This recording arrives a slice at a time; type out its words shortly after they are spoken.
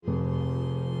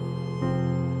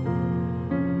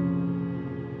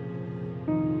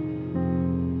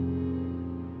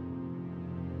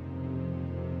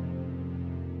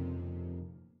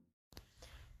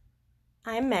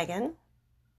I'm Megan.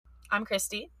 I'm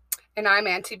Christy. And I'm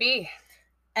Auntie B.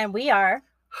 And we are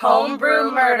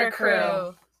Homebrew Murder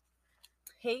Crew.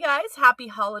 Hey guys, happy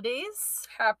holidays.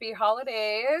 Happy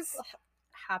holidays.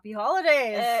 Happy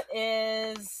holidays.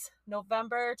 It is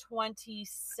November 22nd.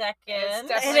 It's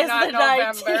definitely not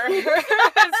November.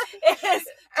 It is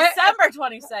December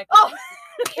 22nd. Oh.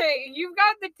 Okay, you've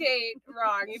got the date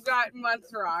wrong. You've got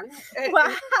months wrong.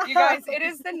 Wow. You guys, it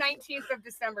is the 19th of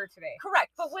December today. Correct.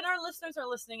 But when our listeners are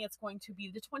listening, it's going to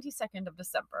be the 22nd of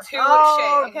December. Touche.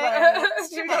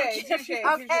 Okay. Touche.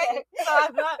 Okay. So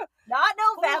not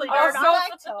November, Also,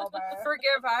 not October.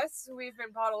 Forgive us. We've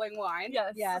been bottling wine.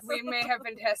 Yes. We may have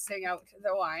been testing out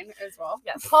the wine as well.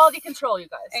 Yes. Quality control, you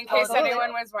guys. In case Quality anyone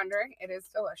control. was wondering, it is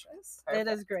delicious. It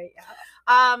is great.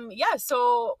 Yeah. Yeah,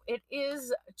 so it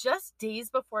is just days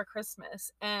before Christmas,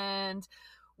 and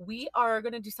we are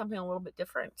going to do something a little bit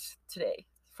different today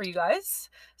for you guys.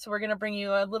 So we're going to bring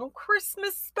you a little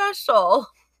Christmas special.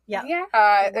 Yeah.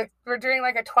 Yeah. We're doing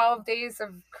like a 12 days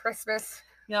of Christmas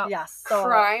Yeah. Yes. So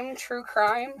true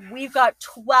crime. we've got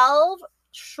 12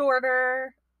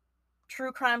 shorter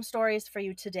true crime stories for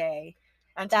you today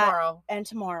And That- tomorrow. and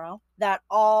tomorrow that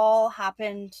all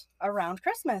happened around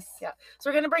Christmas. Yeah. So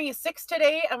we're going to bring you 6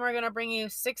 today, and we're going to bring you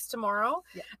 6 tomorrow.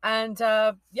 Yeah. And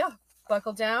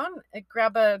buckle down,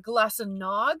 grab a glass of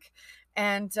nog,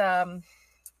 and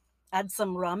Add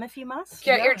some rum if you must.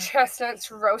 Get your Yeah.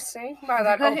 chestnuts roasting by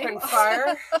that Right. open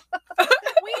fire.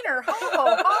 wiener.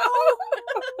 Ho,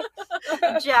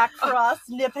 ho, Jack Frost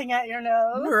nipping at your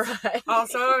nose. ho. Right.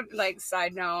 Also, like,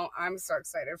 side note, I'm so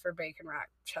excited for bacon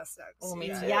wrapped chestnuts. Oh, me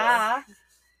you too. guys. Yeah.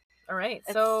 All right.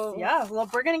 It's- So yeah. Well,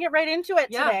 we're gonna get right into it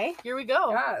Yeah. today. here we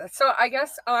go. Yeah. So I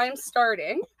guess I'm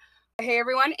starting. Hey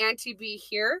everyone, Auntie B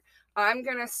here. I'm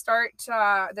gonna start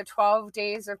the 12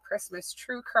 days of Christmas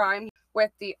true crime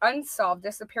with the unsolved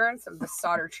disappearance of the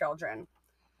Sauter children.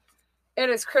 It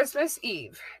is Christmas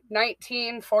Eve,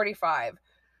 1945.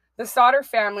 The Sauter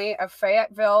family of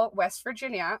Fayetteville, West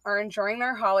Virginia, are enjoying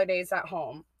their holidays at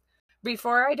home.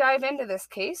 Before I dive into this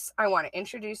case, I want to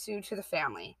introduce you to the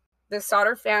family. The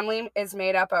Sauter family is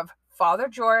made up of Father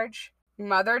George,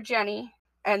 Mother Jenny,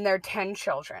 and their 10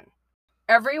 children.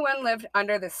 Everyone lived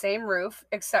under the same roof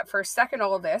except for second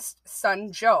oldest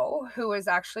son Joe, who was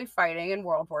actually fighting in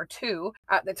World War II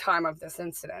at the time of this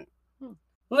incident.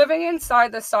 Living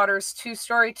inside the Sauter's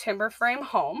 2-story timber frame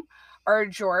home are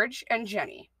George and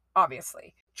Jenny,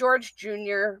 obviously. George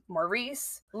Jr.,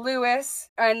 Maurice, Louis,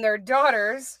 and their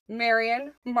daughters,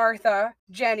 Marion, Martha,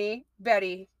 Jenny,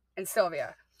 Betty, and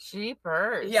Sylvia.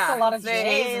 Jeepers. Yeah, a lot of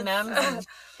J's and J's. M's.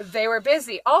 They were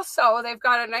busy. Also, they've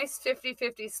got a nice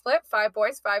 50-50 split, 5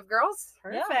 boys, 5 girls.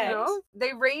 Perfect. You know,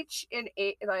 they rage in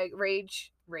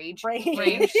rage. Range.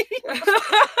 Range.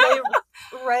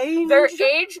 Their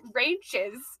age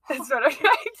ranges, is what I'm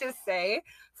trying to say,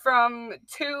 from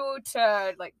 2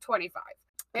 to like 25.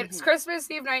 It's Christmas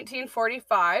Eve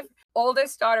 1945.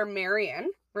 Oldest daughter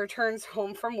Marion returns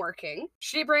home from working.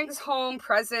 She brings home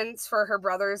presents for her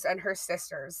brothers and her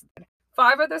sisters.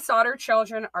 5 of the Sauter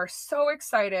children are so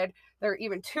excited, they're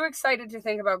even too excited to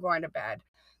think about going to bed.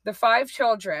 The 5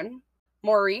 children,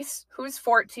 Maurice, who's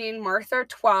 14, Martha,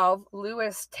 12,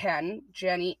 Louis, 10,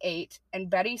 Jenny, 8, and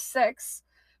Betty, 6,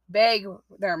 beg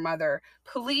their mother,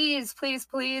 please, please,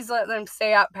 please let them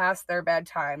stay up past their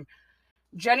bedtime.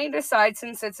 Jenny decides,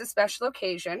 since it's a special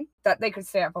occasion, that they could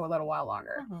stay up a little while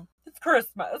longer. It's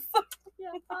Christmas.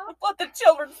 Let the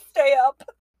children stay up.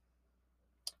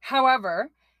 However,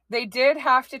 they did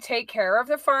have to take care of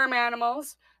the farm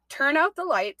animals, turn out the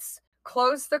lights,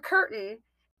 close the curtain,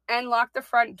 and lock the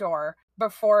front door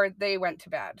before they went to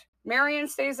bed. Marion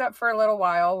stays up for a little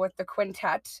while with the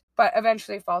quintet, but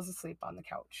eventually falls asleep on the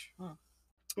couch.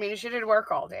 I mean, she did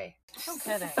work all day. No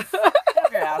kidding.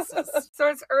 Have your asses. So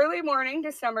it's early morning,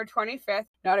 December 25th.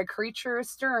 Not a creature is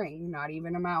stirring, not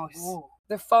even a mouse. Ooh.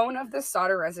 The phone of the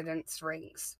Sauter residence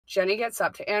rings. Jenny gets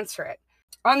up to answer it.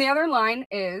 On the other line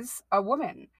is a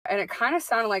woman, and it kind of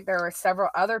sounded like there were several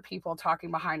other people talking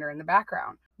behind her in the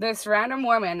background. This random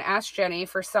woman asked Jenny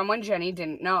for someone Jenny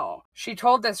didn't know. She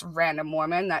told this random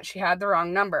woman that she had the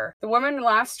wrong number. The woman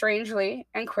laughed strangely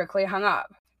and quickly hung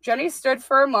up. Jenny stood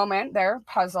for a moment there,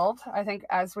 puzzled, I think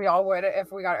as we all would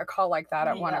if we got a call like that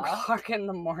at 1 Yeah. o'clock in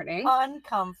the morning.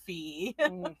 Uncomfy.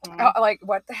 Like,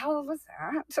 what the hell was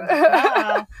that?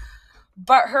 Yeah.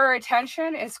 But her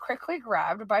attention is quickly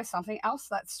grabbed by something else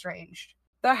that's strange.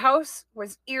 The house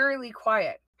was eerily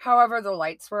quiet. However, the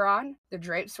lights were on, the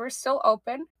drapes were still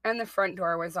open, and the front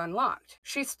door was unlocked.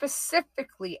 She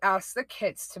specifically asked the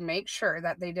kids to make sure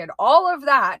that they did all of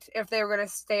that if they were going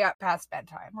to stay up past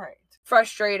bedtime. Right.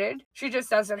 Frustrated, she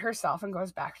just does it herself and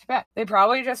goes back to bed. They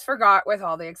probably just forgot with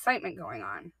all the excitement going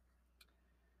on.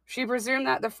 She presumed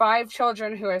that the 5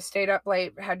 children who had stayed up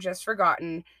late had just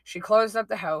forgotten. She closed up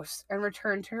the house and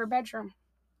returned to her bedroom.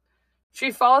 She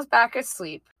falls back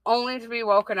asleep, only to be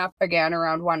woken up again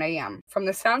around 1 a.m. from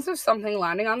the sounds of something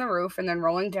landing on the roof and then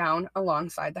rolling down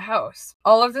alongside the house.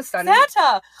 All of a sudden...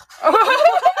 Santa!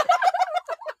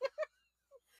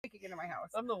 Get into my house.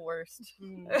 I'm the worst.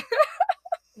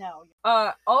 No.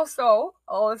 Also,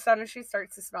 all of a sudden she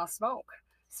starts to smell smoke.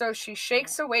 So she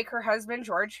shakes awake her husband,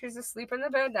 George, who's asleep in the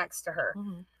bed next to her.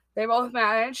 Mm-hmm. They both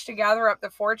manage to gather up the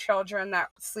 4 children that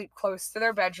sleep close to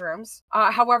their bedrooms.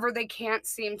 However, they can't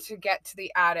seem to get to the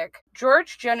attic.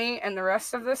 George, Jenny, and the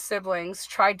rest of the siblings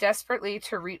try desperately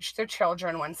to reach their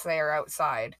children once they are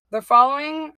outside. The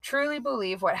following truly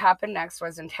believe what happened next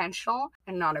was intentional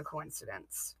and not a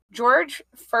coincidence. George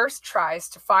first tries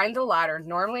to find the ladder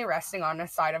normally resting on the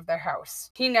side of their house.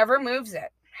 He never moves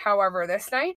it. However, this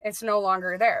night, it's no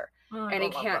longer there, and he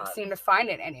can't seem to find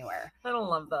it anywhere. I don't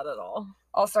love that at all.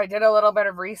 Also, I did a little bit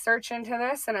of research into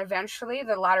this, and eventually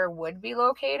the ladder would be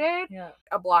located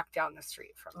a block down the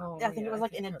street from them. Yeah, I think it was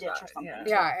like in a ditch or something.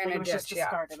 Yeah, in like a it was ditch, just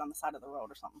discarded on the side of the road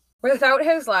or something. Without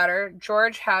his ladder,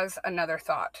 George has another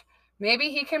thought.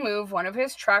 Maybe he can move one of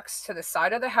his trucks to the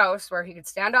side of the house where he could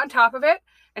stand on top of it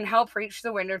and help reach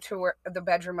the window to the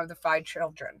bedroom of the 5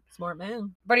 children. Smart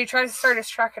man. But he tries to start his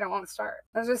truck and it won't start.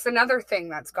 That's just another thing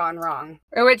that's gone wrong.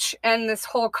 And this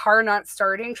whole truck not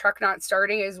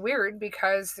starting is weird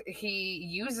because he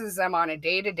uses them on a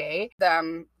day-to-day,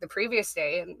 the previous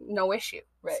day, and no issue.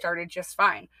 Right. Started just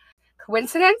fine.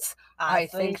 Coincidence? I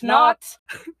think not.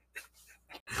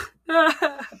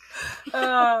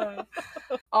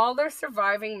 All the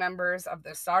surviving members of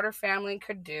the Sauter family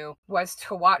could do was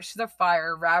to watch the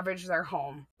fire ravage their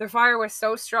home. The fire was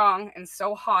so strong and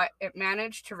so hot, it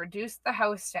managed to reduce the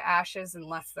house to ashes in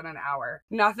less than an hour.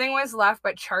 Nothing was left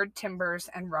but charred timbers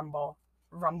and rumble.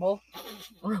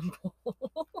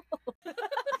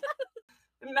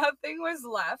 Nothing was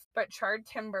left but charred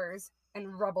timbers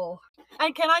and rubble.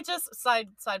 And can I just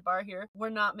sidebar here? We're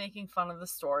not making fun of the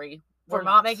story. We're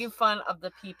not making fun of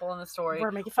the people in the story.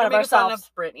 We're making fun of ourselves. Fun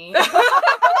of Brittany.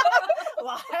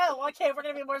 Well, okay, we're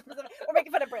going to be more specific. We're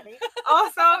making fun of Brittany.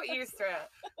 Also, used to it.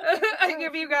 I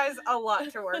give you guys a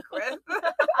lot to work with.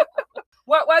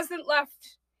 What wasn't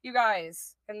left, you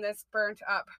guys, in this burnt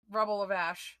up rubble of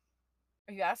ash?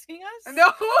 Are you asking us?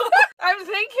 No, I'm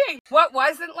thinking. What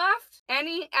wasn't left?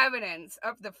 Any evidence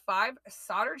of the 5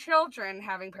 Sauter children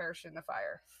having perished in the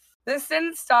fire. This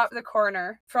didn't stop the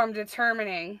coroner from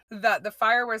determining that the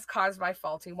fire was caused by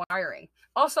faulty wiring.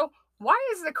 Also, why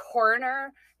is the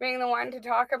coroner being the one to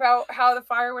talk about how the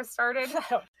fire was started?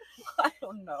 I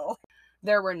don't know.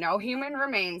 There were no human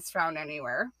remains found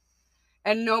anywhere,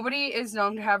 and nobody is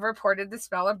known to have reported the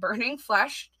smell of burning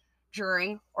flesh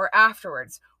during or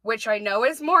afterwards, which I know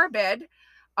is morbid,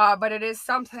 but it is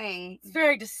something... It's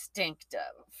very distinctive.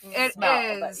 It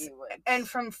is. And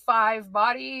from 5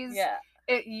 bodies... Yeah.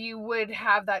 You would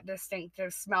have that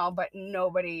distinctive smell, but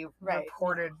nobody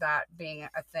reported that being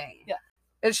a thing. Yeah.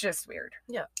 It's just weird.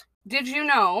 Yeah. Did you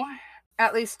know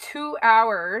at least 2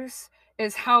 hours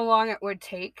is how long it would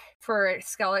take for a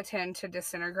skeleton to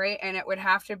disintegrate, and it would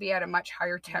have to be at a much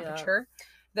higher temperature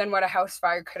than what a house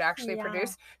fire could actually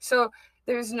produce. So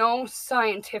there's no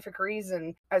scientific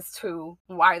reason as to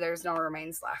why there's no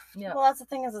remains left. Yeah. Well, that's the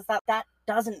thing is that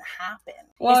doesn't happen.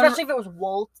 Well, especially if it was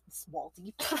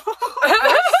Wolty.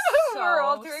 We're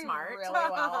all doing smart. Really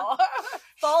well.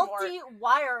 Faulty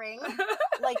wiring,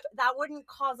 like that wouldn't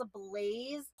cause a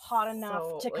blaze hot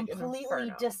enough to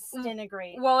completely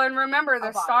disintegrate. Well, and remember,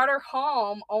 the Sauter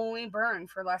home only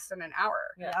burned for less than an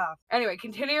hour. Yeah. Anyway,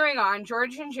 continuing on,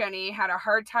 George and Jenny had a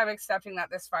hard time accepting that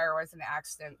this fire was an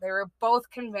accident. They were both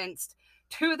convinced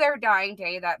to their dying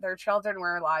day that their children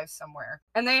were alive somewhere,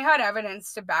 and they had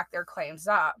evidence to back their claims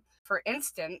up. For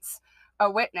instance, a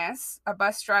witness, a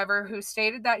bus driver, who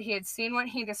stated that he had seen what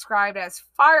he described as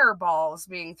fireballs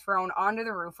being thrown onto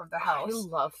the roof of the house. I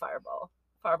love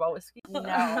Fireball whiskey. No.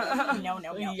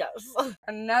 Yes.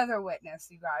 Another witness,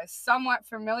 you guys, somewhat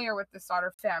familiar with the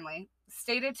Sauter family,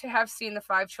 stated to have seen the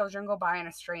 5 children go by in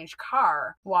a strange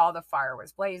car while the fire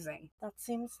was blazing. That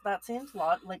seems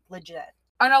legit.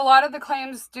 And a lot of the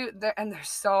claims and there's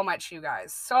so much, you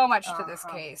guys, so much to this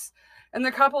case. And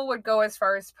the couple would go as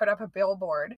far as put up a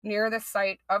billboard near the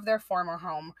site of their former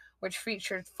home, which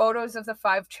featured photos of the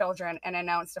 5 children and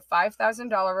announced a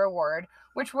 $5,000 reward,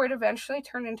 which would eventually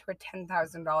turn into a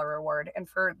 $10,000 reward. And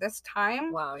for this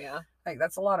time, wow, yeah, like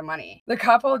that's a lot of money. The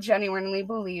couple genuinely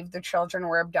believed the children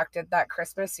were abducted that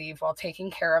Christmas Eve while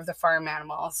taking care of the farm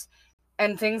animals,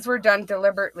 and things were done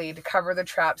deliberately to cover the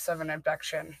traps of an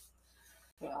abduction.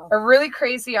 Wow. A really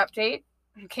crazy update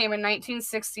came in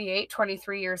 1968,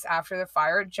 23 years after the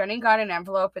fire. Jenny got an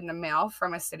envelope in the mail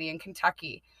from a city in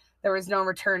Kentucky. There was no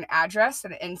return address,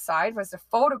 and inside was a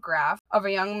photograph of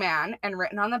a young man, and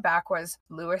written on the back was,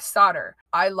 Lewis Sauter,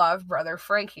 I love brother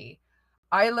Frankie.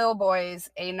 I Lil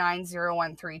Boys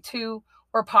A90132,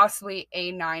 or possibly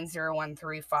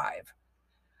A90135.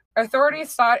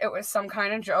 Authorities thought it was some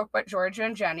kind of joke, but Georgia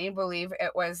and Jenny believe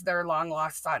it was their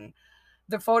long-lost son.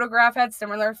 The photograph had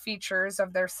similar features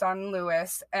of their son,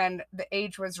 Lewis, and the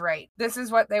age was right. This is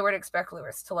what they would expect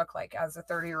Lewis to look like as a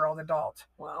 30-year-old adult.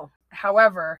 Wow.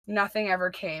 However, nothing ever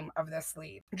came of this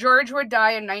lead. George would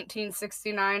die in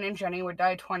 1969, and Jenny would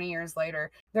die 20 years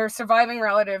later. Their surviving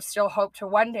relatives still hope to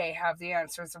one day have the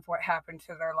answers of what happened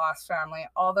to their lost family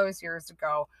all those years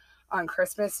ago on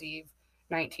Christmas Eve,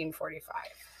 1945.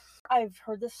 I've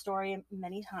heard this story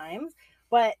many times,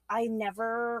 but I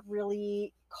never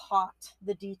really caught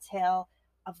the detail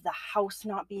of the house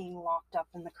not being locked up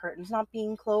and the curtains not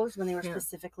being closed when they were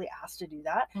specifically asked to do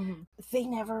that.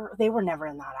 They were never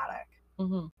in that attic.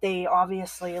 They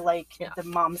obviously, like the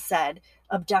mom said,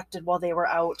 abducted while they were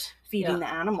out feeding the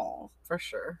animals. For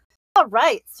sure. All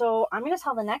right, so I'm going to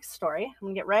tell the next story. I'm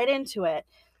going to get right into it.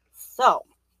 So,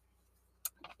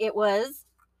 it was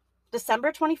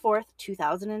December 24th,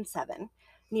 2007.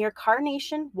 Near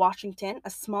Carnation, Washington, a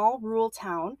small rural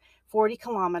town, 40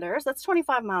 kilometers, that's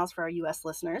 25 miles for our U.S.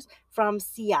 listeners, from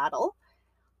Seattle.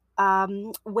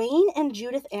 Wayne and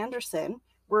Judith Anderson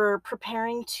were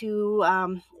preparing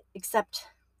to accept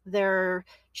their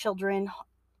children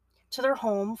to their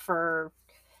home for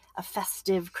a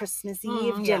festive Christmas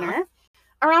Eve dinner.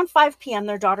 Around 5 p.m.,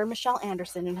 their daughter, Michelle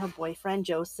Anderson, and her boyfriend,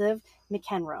 Joseph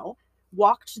McEnroe,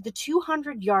 walked the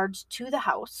 200 yards to the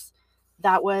house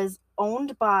that was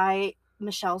owned by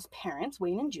Michelle's parents,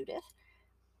 Wayne and Judith.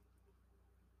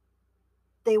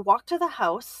 They walked to the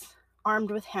house armed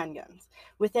with handguns.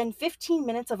 Within 15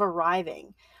 minutes of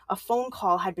arriving, a phone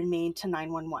call had been made to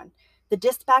 911. The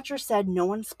dispatcher said no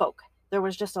one spoke. There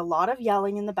was just a lot of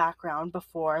yelling in the background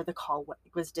before the call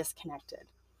was disconnected.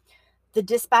 The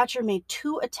dispatcher made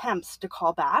 2 attempts to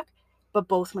call back, but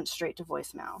both went straight to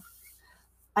voicemail.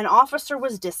 An officer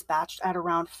was dispatched at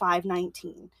around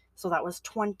 5:19. So that was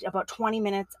about 20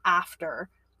 minutes after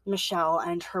Michelle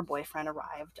and her boyfriend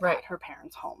arrived at her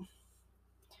parents' home.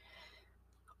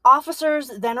 Officers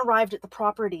then arrived at the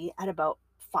property at about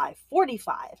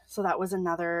 5:45. So that was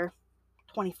another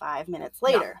 25 minutes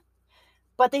later. Yeah.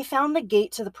 But they found the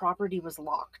gate to the property was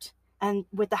locked. And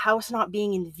with the house not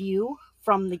being in view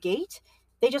from the gate,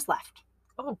 they just left.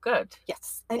 Oh, good.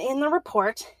 Yes. And in the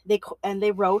report, they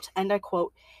wrote, and I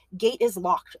quote, "Gate is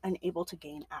locked, unable to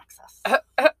gain access."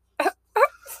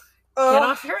 Get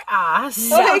off your ass.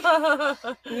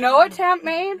 No attempt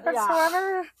made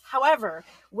whatsoever. Yeah. However,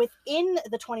 within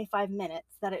the 25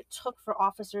 minutes that it took for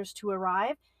officers to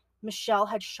arrive, Michelle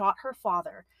had shot her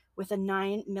father with a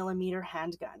 9mm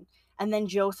handgun. And then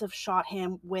Joseph shot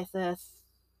him with a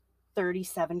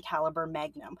 .37 caliber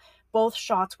Magnum. Both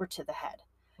shots were to the head.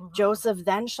 Mm-hmm. Joseph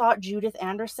then shot Judith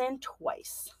Anderson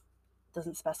twice.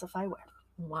 Doesn't specify where.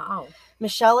 Wow.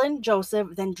 Michelle and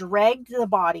Joseph then dragged the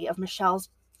body of Michelle's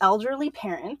elderly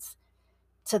parents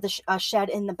to the shed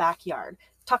in the backyard,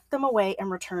 tucked them away,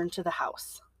 and returned to the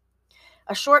house.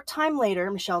 A short time later,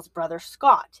 Michelle's brother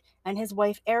Scott and his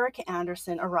wife Erica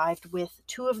Anderson arrived with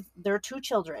 2 of their 2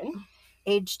 children,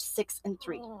 aged 6 and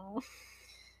 3. Aww.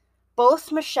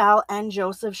 Both Michelle and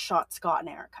Joseph shot Scott and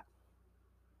Erica.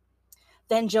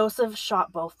 Then Joseph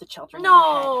shot both the children.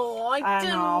 No, I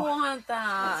didn't want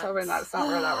that. Let's hope that's not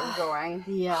where that was going.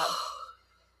 Yeah.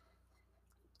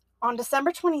 On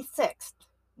December 26th,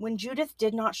 when Judith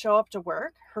did not show up to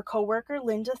work, her coworker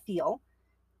Linda Thiel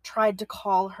tried to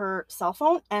call her cell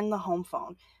phone and the home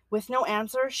phone. With no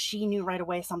answer, she knew right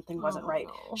away something wasn't right.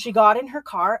 No. She got in her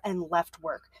car and left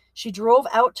work. She drove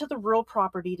out to the rural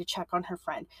property to check on her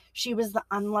friend. She was the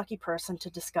unlucky person to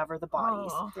discover the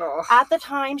bodies. Oh. At the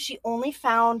time, she only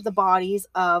found the bodies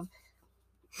of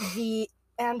the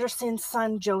Anderson's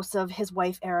son, Joseph, his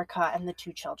wife, Erica, and the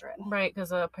 2 children. Right, because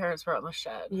the parents were out in the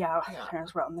shed. Yeah,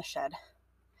 parents were out in the shed.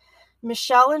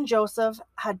 Michelle and Joseph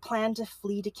had planned to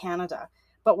flee to Canada,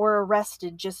 but were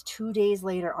arrested just 2 days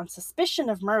later on suspicion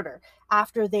of murder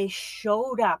after they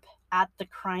showed up at the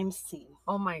crime scene.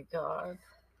 Oh my God.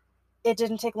 It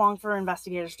didn't take long for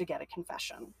investigators to get a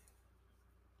confession.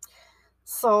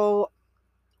 So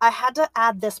I had to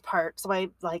add this part. So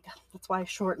that's why I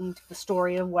shortened the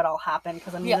story of what all happened.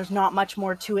 Because there's not much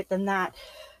more to it than that.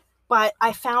 But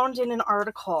I found in an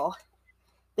article,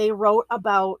 they wrote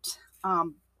about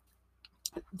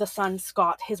the son,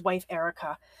 Scott, his wife,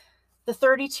 Erica. The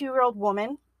 32-year-old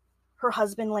woman, her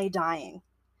husband lay dying.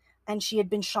 And she had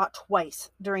been shot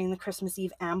twice during the Christmas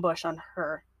Eve ambush on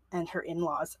her and her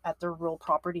in-laws at their rural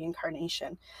property in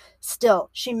Carnation. Still,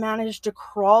 she managed to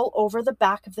crawl over the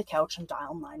back of the couch and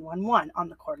dial 911 on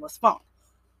the cordless phone.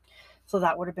 So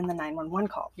that would have been the 911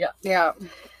 call. Yeah.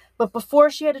 But before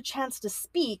she had a chance to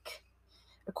speak,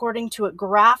 according to a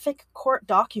graphic court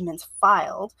documents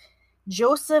filed,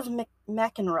 Joseph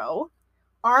McEnroe,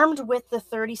 armed with the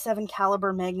 .37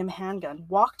 caliber Magnum handgun,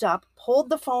 walked up, pulled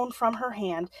the phone from her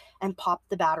hand, and popped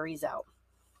the batteries out.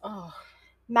 Oh.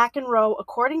 McEnroe,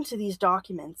 according to these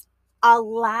documents,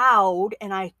 allowed,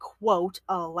 and I quote,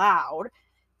 allowed,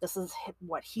 this is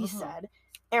what he said,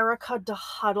 Erica to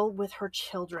huddle with her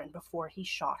children before he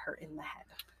shot her in the head.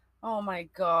 Oh my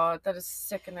God, that is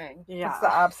sickening. Yeah. It's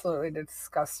absolutely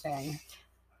disgusting.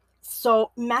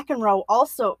 So McEnroe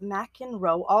also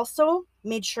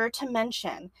made sure to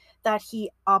mention that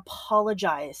he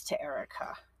apologized to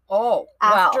Erica. Oh,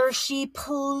 after she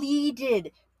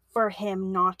pleaded for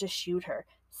him not to shoot her,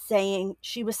 saying,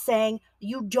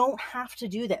 you don't have to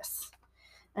do this.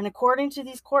 And according to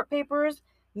these court papers,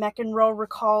 McEnroe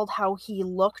recalled how he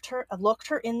looked her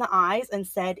in the eyes and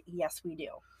said, yes, we do.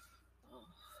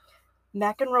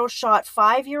 McEnroe shot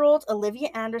 5-year-old Olivia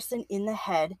Anderson in the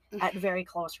head at very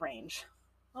close range.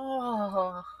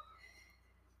 Oh.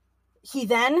 He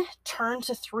then turned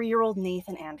to 3-year-old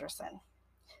Nathan Anderson,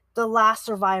 the last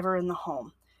survivor in the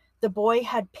home. The boy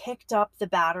had picked up the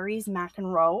batteries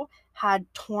McEnroe had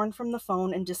torn from the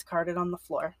phone and discarded on the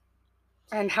floor.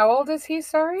 And how old is he,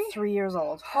 sorry? 3 years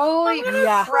old. Holy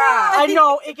crap. I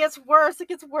know, it gets worse.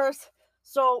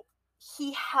 So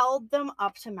he held them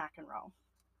up to McEnroe.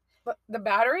 But the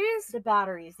batteries? The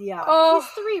batteries, yeah. Oh.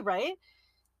 He's 3, right?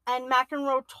 And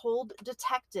McEnroe told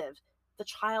detectives the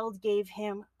child gave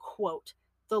him, quote,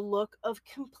 the look of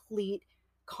complete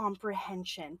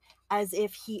comprehension, as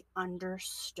if he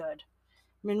understood.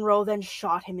 Monroe then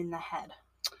shot him in the head.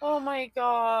 Oh my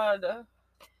God.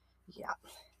 Yeah.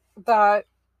 That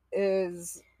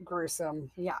is gruesome.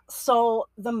 Yeah. So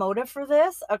the motive for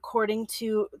this, according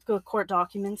to the court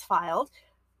documents filed,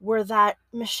 were that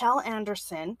Michelle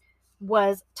Anderson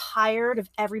was tired of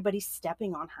everybody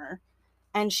stepping on her,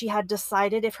 and she had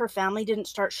decided if her family didn't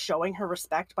start showing her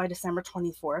respect by December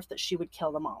 24th, that she would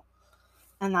kill them all.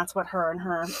 And that's what her and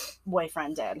her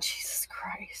boyfriend did. Jesus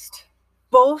Christ.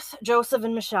 Both Joseph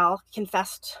and Michelle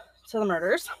confessed to the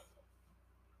murders.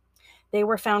 They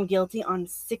were found guilty on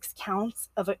 6 counts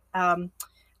of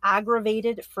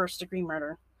aggravated first-degree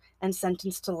murder and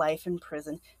sentenced to life in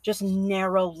prison, just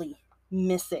narrowly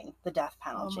missing the death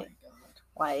penalty. Oh my God.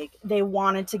 Like, they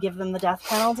wanted to give them the death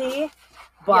penalty,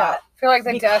 but I feel like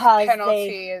the death because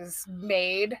penalty is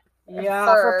made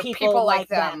for people like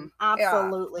them.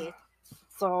 Absolutely. Yeah.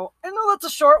 So I know that's a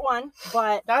short one,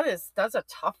 but that's a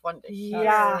tough one to hear.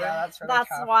 That's really tough.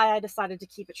 Why I decided to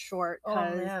keep it short, Oh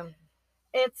because man.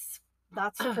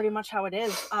 that's pretty much how it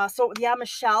is. So yeah,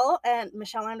 Michelle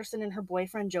Anderson and her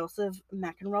boyfriend Joseph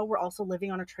McEnroe were also living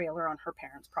on a trailer on her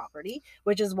parents' property,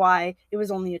 which is why it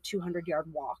was only a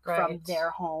 200-yard walk from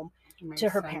their home to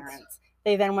her parents.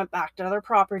 They then went back to their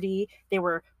property. They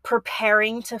were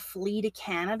preparing to flee to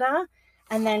Canada,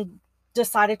 and then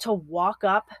decided to walk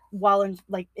up while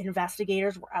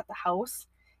investigators were at the house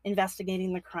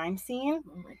investigating the crime scene.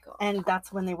 Oh my God. And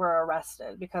that's when they were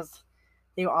arrested, because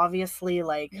they obviously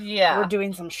were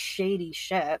doing some shady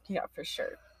shit. Yeah, for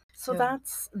sure. So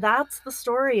that's the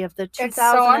story of the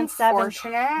 2007. It's so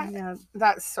unfortunate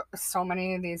that so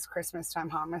many of these Christmas time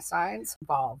homicides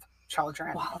involve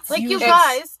children. Wow, you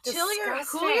guys,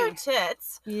 cool your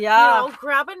tits. Yeah.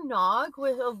 Grab a nog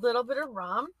with a little bit of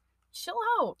rum. Chill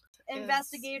out.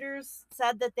 Investigators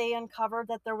said that they uncovered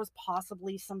that there was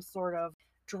possibly some sort of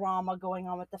drama going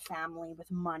on with the family,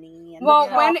 with money and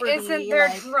when isn't there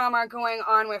drama going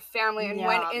on with family, and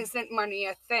when isn't money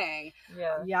a thing?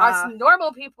 Us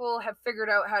normal people have figured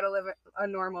out how to live a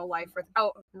normal life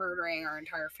without murdering our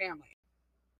entire family.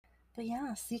 But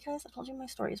yeah, see guys, I told you my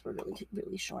stories were really,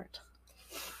 really short.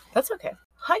 That's okay.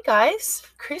 Hi guys,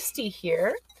 Christy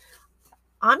here.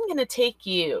 I'm gonna take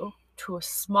you to a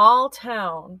small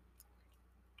town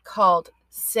called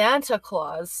Santa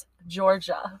Claus,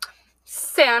 Georgia.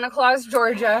 Santa Claus,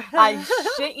 Georgia. I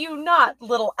shit you not,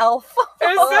 little elf.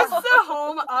 Is this the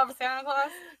home of Santa Claus?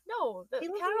 No, the He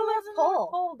lives in Canada the lives North in the North Pole.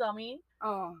 Pole, dummy.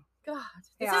 Oh. God,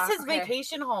 this Yeah, is his okay.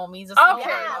 vacation home. He's a Okay, snowbird,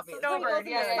 Yeah, obviously. snowbird.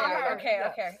 He Yeah, goes in the yeah, yeah. summer. Okay, Yeah.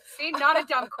 okay. See, not a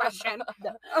dumb question.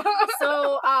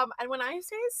 So, and when I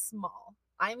say small,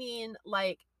 I mean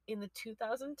like in the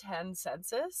 2010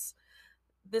 census,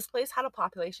 this place had a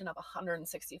population of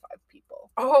 165 people.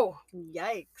 Oh.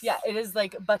 Yikes. Yeah, it is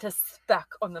like but a speck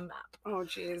on the map, Oh,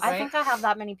 jeez. I Right? think I have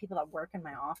that many people that work in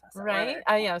my office. at right? work.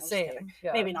 Yeah, I'm just same. kidding.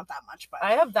 Yeah. Maybe not that much, but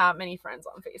I have that many friends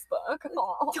on Facebook.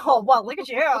 oh well, look at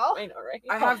you. I know, right?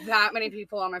 I have that many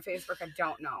people on my Facebook I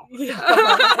don't know. Yeah.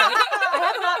 I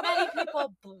have that many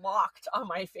people blocked on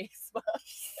my Facebook.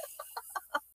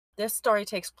 This story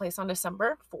takes place on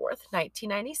December 4th,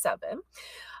 1997.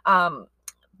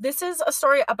 This is a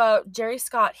story about Jerry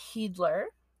Scott Heidler,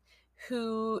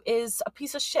 who is a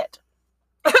piece of shit.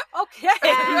 Okay.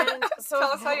 And so,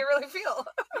 Tell us how you really feel.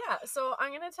 yeah, so I'm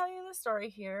going to tell you the story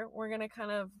here. We're going to kind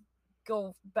of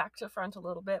go back to front a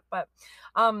little bit. But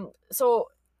so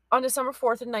on December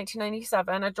 4th,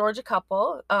 1997, a Georgia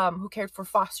couple who cared for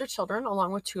foster children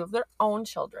along with 2 of their own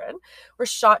children were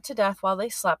shot to death while they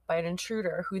slept by an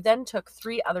intruder who then took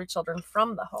 3 other children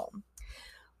from the home.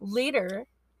 Later,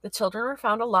 the children were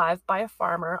found alive by a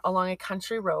farmer along a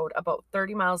country road about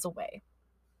 30 miles away.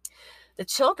 The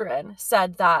children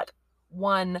said that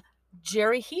one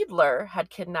Jerry Heidler had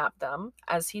kidnapped them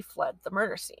as he fled the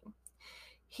murder scene.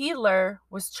 Heidler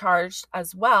was charged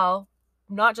as well,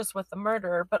 not just with the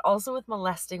murder, but also with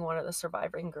molesting one of the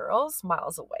surviving girls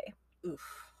miles away.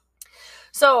 Oof.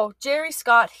 So, Jerry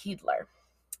Scott Heidler.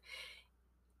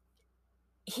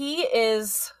 He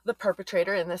is the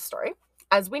perpetrator in this story,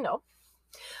 as we know.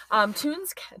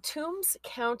 Toombs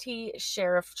County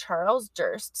Sheriff Charles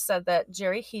Durst said that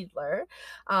Jerry Heidler,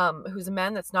 who's a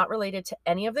man that's not related to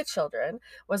any of the children,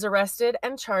 was arrested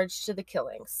and charged with the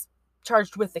killings.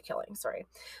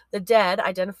 The dead,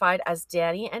 identified as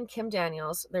Danny and Kim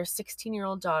Daniels, their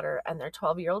 16-year-old daughter, and their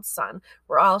 12-year-old son,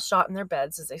 were all shot in their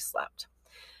beds as they slept.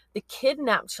 The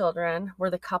kidnapped children were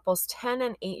the couple's 10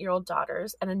 and 8-year-old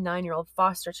daughters and a 9-year-old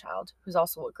foster child, who's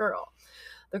also a girl.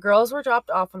 The girls were dropped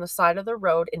off on the side of the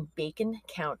road in Bacon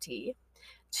County,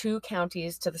 2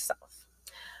 counties to the south.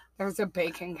 There's a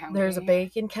Bacon County. There's a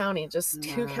Bacon County, just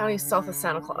 2 counties south of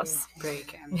Santa Claus.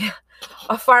 Bacon. Yeah.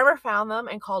 A farmer found them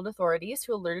and called authorities,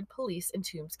 who alerted police in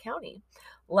Toombs County.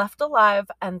 Left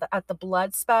alive and at the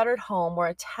blood-spattered home were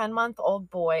a 10-month-old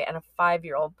boy and a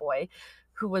 5-year-old boy,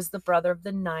 who was the brother of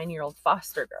the 9-year-old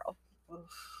foster girl.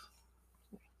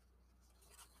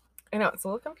 I know, it's a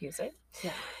little confusing.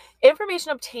 Yeah.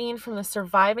 Information obtained from the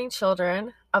surviving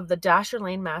children of the Dasher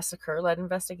Lane massacre led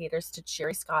investigators to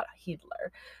Jerry Scott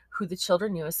Heidler, who the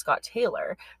children knew as Scott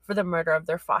Taylor, for the murder of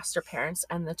their foster parents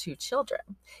and the 2 children.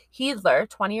 Heidler,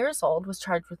 20 years old, was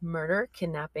charged with murder,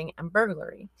 kidnapping, and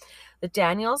burglary. The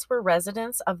Daniels were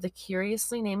residents of the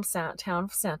curiously named town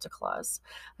of Santa Claus,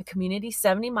 a community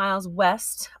 70 miles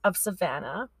west of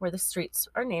Savannah, where the streets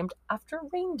are named after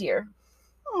reindeer.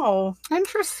 Oh,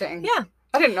 Interesting. Yeah.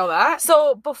 I didn't know that.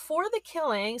 So before the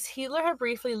killings, Heidler had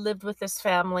briefly lived with this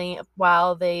family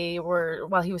while he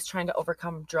was trying to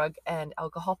overcome drug and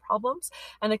alcohol problems.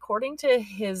 And according to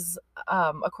his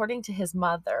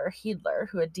mother, Heidler,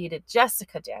 who had dated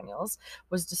Jessica Daniels,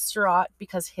 was distraught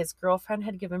because his girlfriend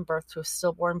had given birth to a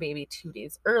stillborn baby 2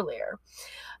 days earlier.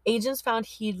 Agents found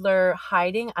Heidler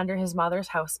hiding under his mother's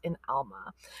house in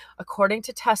Alma. According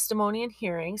to testimony and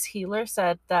hearings, Heidler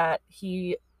said that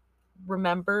he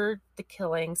remembered the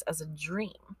killings as a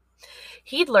dream.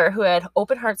 Heidler, who had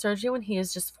open heart surgery when he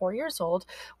was just 4 years old,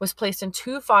 was placed in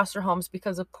 2 foster homes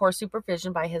because of poor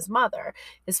supervision by his mother.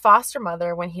 His foster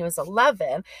mother, when he was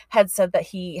 11, had said that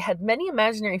he had many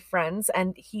imaginary friends,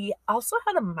 and he also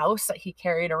had a mouse that he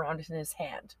carried around in his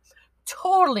hand.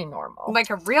 Totally normal.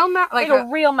 Like a real mouse? Like a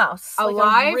real mouse.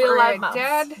 alive like a real or live a mouse.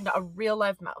 dead? No, a real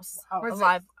live mouse. Oh, Was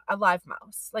A live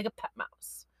mouse. Like a pet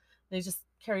mouse. They just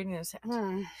carried in his hand.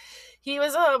 Hmm. He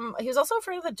was also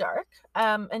afraid of the dark,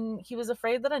 and he was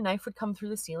afraid that a knife would come through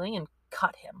the ceiling and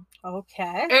cut him.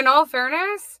 okay. In all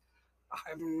fairness,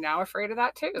 I'm now afraid of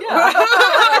that too. Yeah.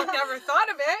 I've never thought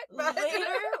of it. But...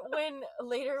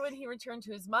 Later when he returned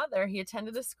to his mother, he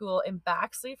attended a school in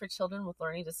Baxley for children with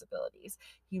learning disabilities.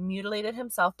 He mutilated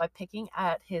himself by picking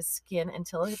at his skin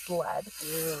until it bled.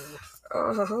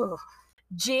 Oh.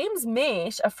 James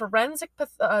Maish, a forensic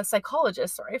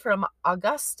psychologist from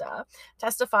Augusta,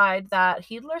 testified that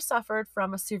Hitler suffered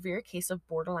from a severe case of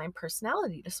borderline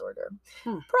personality disorder.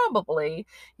 Probably.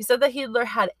 He said that Hitler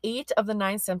had 8 of the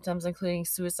 9 symptoms, including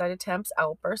suicide attempts,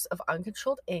 outbursts of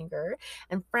uncontrolled anger,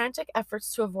 and frantic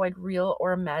efforts to avoid real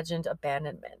or imagined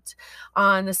abandonment.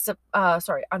 On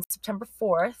September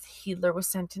 4th, Hitler was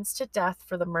sentenced to death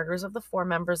for the murders of the 4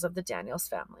 members of the Daniels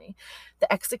family.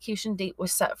 The execution date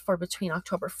was set for between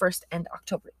October 1st and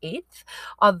October 8th,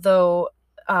 although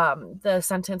the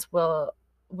sentence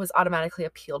was automatically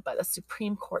appealed by the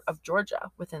Supreme Court of Georgia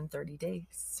within 30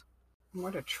 days.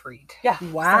 What a treat. Yeah.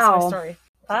 Wow. That's my story.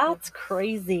 That's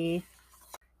crazy.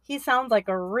 He sounds like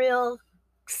a real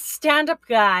stand-up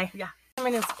guy. Yeah. I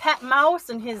mean, his pet mouse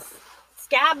and his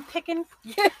scab picking.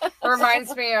 It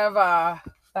reminds me of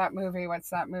that movie. What's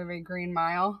that movie? Green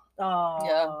Mile.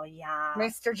 Oh, yeah.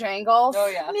 Mr. Jangles. Oh,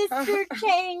 yeah. Mr.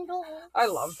 Jangles. I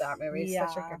love that movie. It's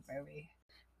such a Yeah. good movie.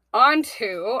 On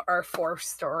to our 4th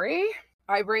story.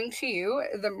 I bring to you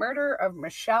the murder of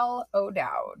Michelle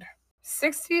O'Dowd.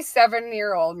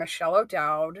 67-year-old Michelle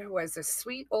O'Dowd was a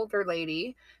sweet older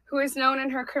lady who is known in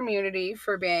her community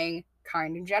for being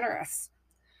kind and generous.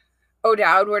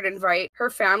 O'Dowd would invite her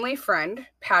family friend,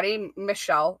 Patty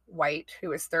Michelle White, who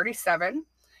was 37,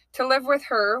 to live with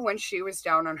her when she was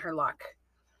down on her luck.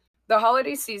 The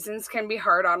holiday seasons can be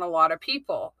hard on a lot of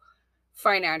people,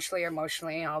 financially,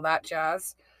 emotionally, all that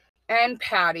jazz. And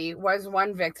Patty was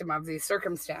one victim of these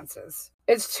circumstances.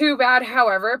 It's too bad,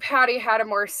 however, Patty had a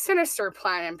more sinister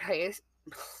plan in place.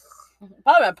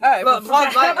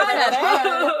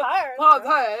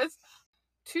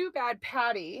 Too bad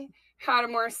Patty had a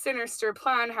more sinister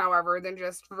plan, however, than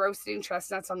just roasting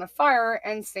chestnuts on the fire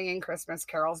and singing Christmas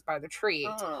carols by the tree.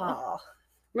 Oh.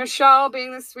 Michelle,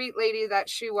 being the sweet lady that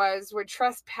she was, would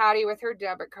trust Patty with her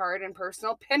debit card and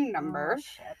personal PIN number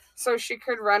so she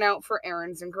could run out for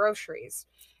errands and groceries.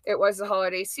 It was the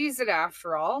holiday season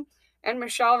after all, and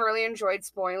Michelle really enjoyed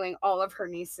spoiling all of her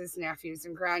nieces, nephews,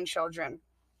 and grandchildren.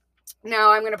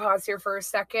 Now, I'm going to pause here for a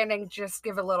second and just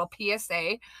give a little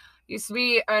PSA. Used to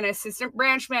be an assistant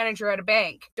branch manager at a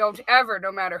bank. Don't ever, no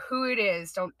matter who it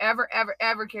is, don't ever, ever,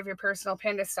 ever give your personal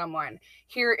PIN to someone.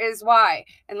 Here is why.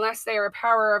 Unless they are a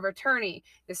power of attorney,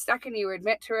 the second you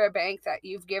admit to a bank that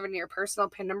you've given your personal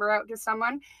PIN number out to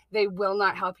someone, they will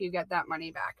not help you get that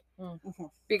money back. Mm-hmm.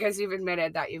 Because you've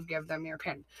admitted that you've given them your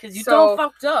PIN. Because you So, done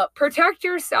fucked up. protect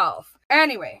yourself.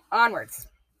 Anyway, onwards.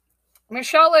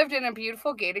 Michelle lived in a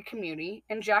beautiful gated community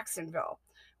in Jacksonville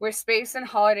with space and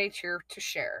holiday cheer to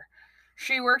share.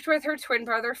 She worked with her twin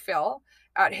brother Phil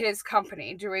at his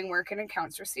company doing work in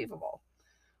accounts receivable.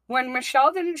 When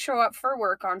Michelle didn't show up for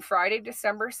work on Friday,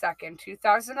 December 2nd,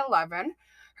 2011,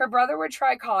 her brother would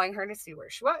try calling her to see where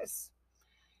she was.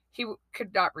 He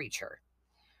could not reach her.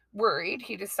 Worried,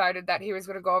 he decided that he was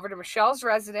going to go over to Michelle's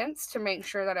residence to make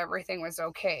sure that everything was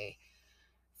okay.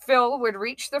 Phil would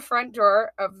reach the front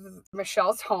door of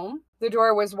Michelle's home. The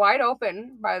door was wide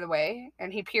open, by the way,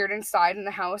 and he peered inside and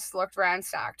the house looked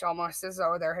ransacked, almost as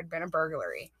though there had been a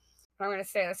burglary. I'm going to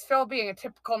say this. Phil, being a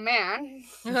typical man,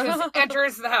 just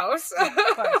enters the house. Of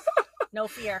course. No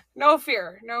fear. No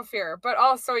fear. But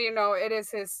also, it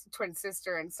is his twin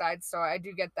sister inside, so I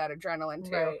do get that adrenaline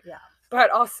too. Right. Yeah.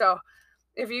 But also,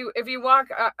 if you walk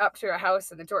up to a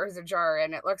house and the door is ajar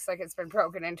and it looks like it's been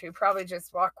broken into, probably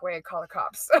just walk away, call the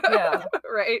cops. Yeah.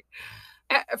 Right?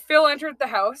 Phil entered the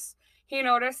house. He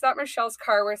noticed that Michelle's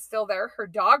car was still there. Her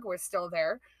dog was still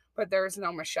there, but there was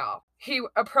no Michelle. He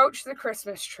approached the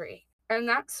Christmas tree, and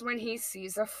that's when he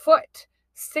sees a foot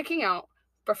sticking out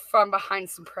from behind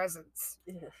some presents.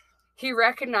 Ew. He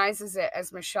recognizes it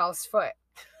as Michelle's foot.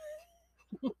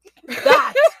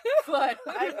 That foot.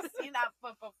 I've seen that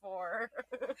foot before.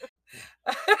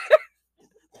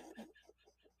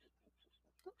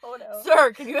 Oh no.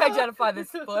 Sir, can you identify this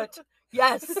foot?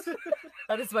 Yes.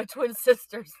 That is my twin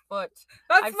sister's foot.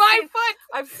 That's I've my seen- foot!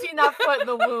 I've seen that foot in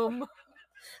the womb.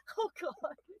 Oh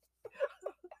god.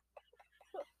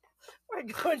 We're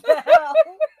going to hell.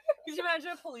 Could you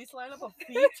imagine a police lineup of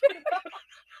feet?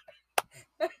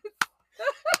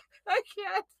 I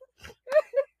can't.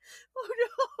 Oh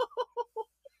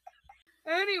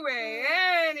no. Anyway,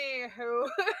 anywho.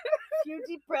 Few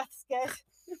deep breaths, guys.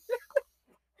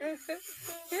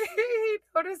 He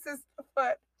notices the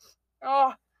foot.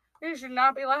 Oh, you should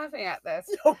not be laughing at this.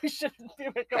 No, we shouldn't be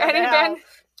going And to hell. then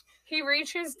he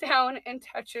reaches down and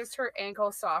touches her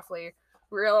ankle softly,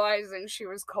 realizing she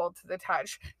was cold to the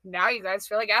touch. Now you guys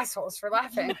feel like assholes for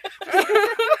laughing.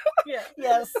 Yeah.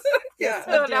 Yes. Yeah.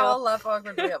 I So do. now I'll laugh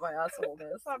awkwardly at my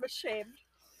assholeness. I'm ashamed.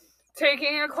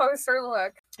 Taking a closer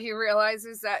look, he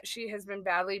realizes that she has been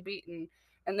badly beaten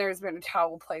and there's been a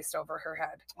towel placed over her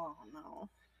head. Oh, no.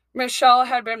 Michelle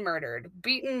had been murdered,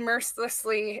 beaten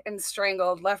mercilessly, and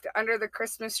strangled, left under the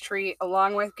Christmas tree,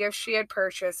 along with gifts she had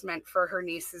purchased meant for her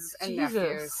nieces and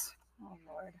nephews. Oh,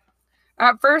 Lord.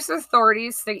 At first,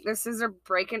 authorities think this is a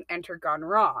break-and-enter gone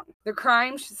wrong. The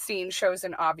crime scene shows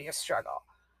an obvious struggle.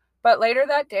 But later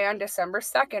that day, on December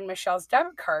 2nd, Michelle's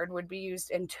debit card would be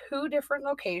used in 2 different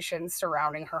locations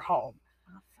surrounding her home.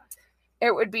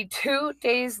 It would be 2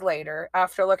 days later,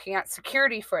 after looking at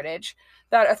security footage,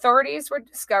 that authorities would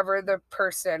discover the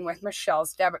person with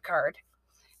Michelle's debit card.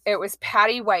 It was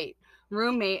Patty White,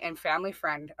 roommate and family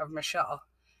friend of Michelle.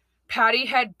 Patty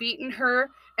had beaten her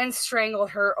and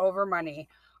strangled her over money.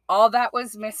 All that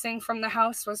was missing from the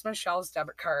house was Michelle's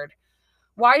debit card.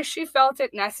 Why she felt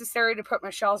it necessary to put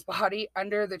Michelle's body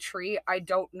under the tree, I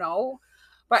don't know.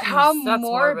 But how that's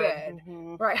morbid. morbid.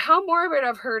 Mhm. Right, how morbid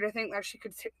of her to think that she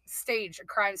could stage a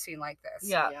crime scene like this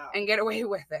Yeah. and get away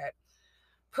with it.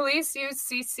 Police used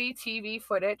CCTV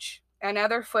footage and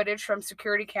other footage from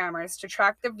security cameras to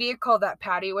track the vehicle that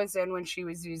Patty was in when she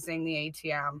was using the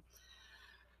ATM.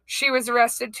 She was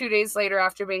arrested 2 days later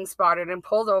after being spotted and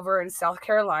pulled over in South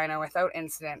Carolina without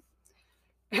incident.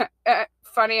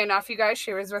 Funny enough, you guys,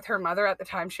 she was with her mother at the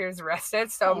time she was arrested.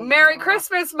 So, Oh, Merry no.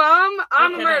 Christmas, Mom!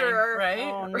 I'm a Okay, murderer. Right?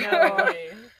 Oh, no.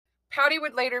 Right. Patty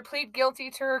would later plead guilty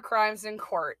to her crimes in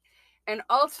court and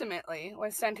ultimately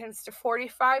was sentenced to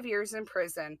 45 years in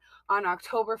prison on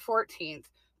October 14th,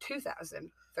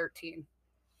 2013.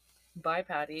 Bye,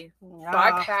 Patty. Yeah.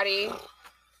 Bye, Patty.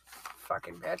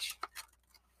 Fucking bitch.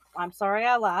 I'm sorry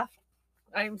I laughed.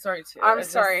 I'm sorry, too. I'm It's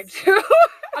sorry, just- too.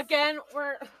 Again,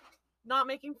 we're not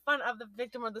making fun of the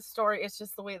victim or the story. It's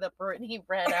just the way that Brittany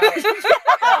read out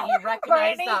that you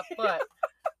recognize Brittany. that foot.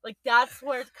 Like, that's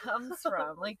where it comes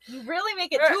from. Like, you really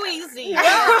make it too easy.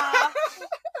 Yeah.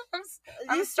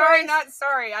 I'm These sorry, stories- not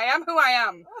sorry. I am who I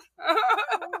am.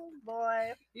 Oh,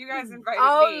 boy. You guys invited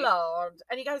Oh, me. Lord.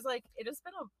 And you guys, like, it has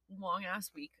been a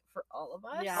long-ass week for all of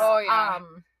us. Yeah. Oh, yeah.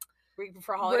 Week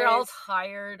before holidays. We're all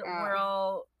tired. Yeah. We're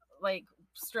all, like,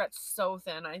 stretched so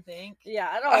thin, I think. Yeah,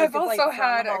 I don't always I've get, like, also fun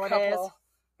had a holidays. couple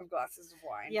of glasses of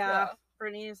wine. Yeah, Yeah.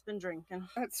 Brittany's been drinking.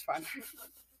 It's fun.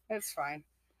 It's fine.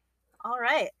 All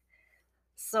right.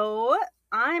 So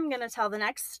I'm going to tell the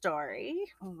next story.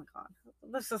 Oh my God.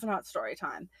 This is not story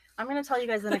time. I'm going to tell you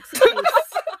guys the next case.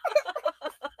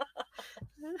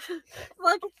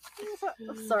 Look,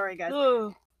 sorry, guys.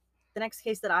 Ugh. The next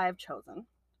case that I have chosen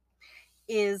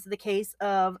is the case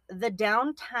of the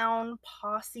Downtown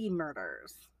Posse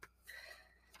murders.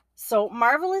 So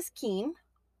Marvelous Keene.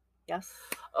 Yes.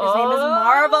 His name is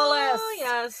Marvelous. Oh,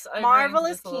 yes. I Marvelous remember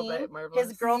this a little Keene, bit, Marvelous.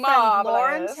 his girlfriend Lauren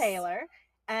Marvelous. Taylor,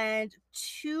 and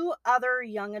 2 other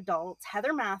young adults,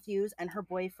 Heather Matthews and her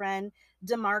boyfriend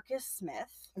DeMarcus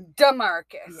Smith.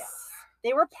 DeMarcus. Yes.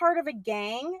 They were part of a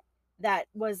gang that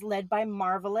was led by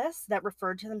Marvelous that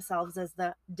referred to themselves as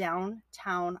the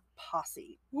Downtown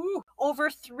Posse. Woo. Over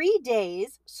 3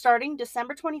 days, starting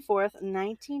December 24th,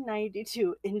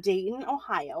 1992, in Dayton,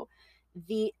 Ohio,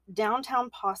 the Downtown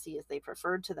Posse, as they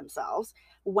referred to themselves,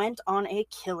 went on a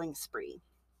killing spree.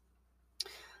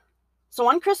 So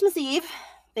on Christmas Eve,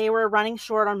 they were running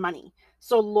short on money.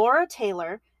 So Laura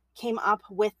Taylor came up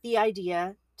with the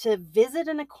idea to visit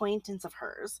an acquaintance of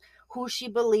hers who she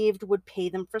believed would pay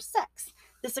them for sex.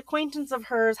 This acquaintance of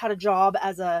hers had a job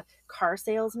as a car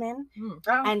salesman, Oh.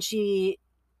 and she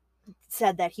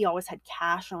said that he always had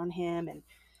cash on him, and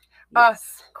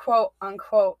Quote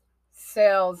unquote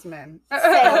salesman.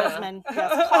 salesman,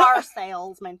 yes, car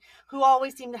salesman, who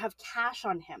always seemed to have cash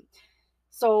on him.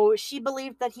 So she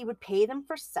believed that he would pay them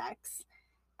for sex,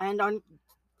 and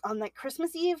on that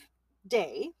Christmas Eve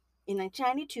day in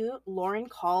 1992, Lauren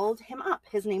called him up.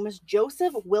 His name was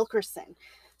Joseph Wilkerson.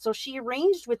 So she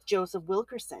arranged with Joseph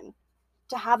Wilkerson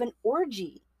to have an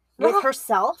orgy with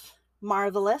herself,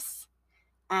 Marvelous,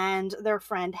 and their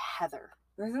friend Heather.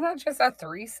 Isn't that just a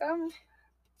threesome?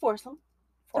 Foursome.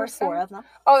 There was Foursome? 4 of them.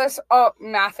 Oh,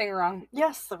 mathing wrong.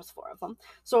 Yes, there was 4 of them.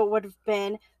 So it would have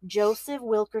been Joseph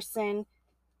Wilkerson,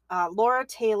 Laura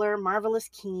Taylor, Marvelous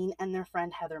Keene, and their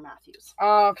friend Heather Matthews.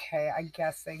 Okay, I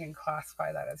guess they can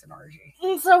classify that as an orgy.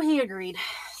 And so he agreed.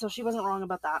 So she wasn't wrong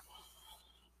about that.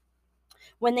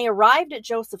 When they arrived at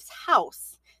Joseph's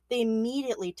house, they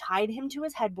immediately tied him to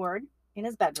his headboard in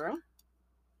his bedroom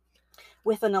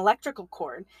with an electrical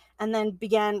cord, and then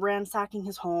began ransacking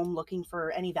his home looking for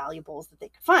any valuables that they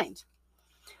could find.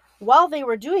 While they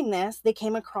were doing this, they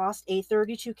came across a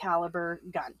 .32 caliber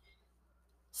gun.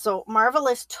 So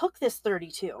Marvelous took this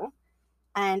 .32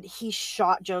 and he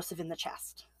shot Joseph in the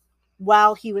chest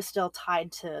while he was still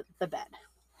tied to the bed.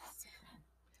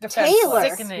 Defenseless. Taylor,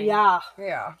 Sickening. yeah.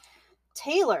 Yeah.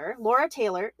 Laura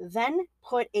Taylor, then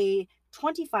put a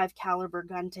 .25 caliber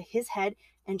gun to his head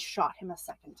and shot him a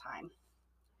second time.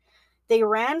 They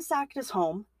ransacked his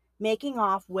home, making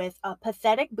off with a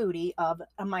pathetic booty of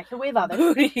a microwave oven.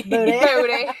 Booty.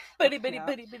 Booty.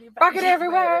 Booty. Bucket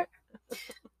everywhere.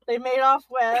 They made off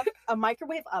with a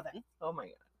microwave oven, Oh my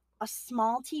god. a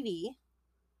small TV,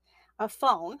 a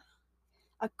phone,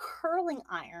 a curling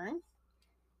iron,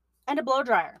 and a blow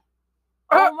dryer.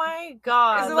 Oh my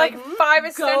god. Is it like 5 go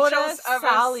essentials to of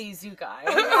Sally's, you guys.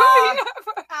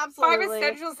 Absolutely. 5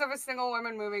 essentials of a single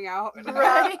woman moving out.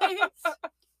 Right?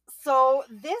 So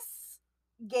this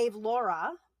gave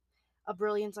Laura a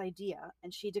brilliant idea,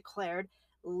 and she declared,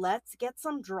 let's get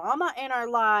some drama in our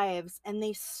lives. And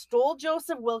they stole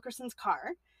Joseph Wilkerson's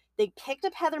car. They picked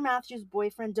up Heather Matthews'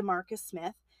 boyfriend, DeMarcus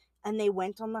Smith, and they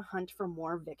went on the hunt for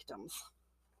more victims.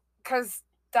 Because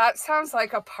that sounds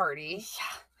like a party.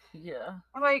 Yeah.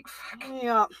 Like, fuck.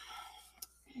 Yeah.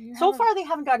 So far, they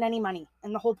haven't gotten any money,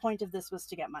 and the whole point of this was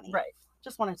to get money. Right.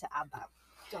 Just wanted to add that.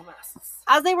 Dumbasses.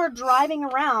 As they were driving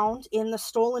around in the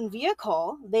stolen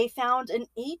vehicle, they found an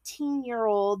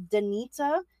 18-year-old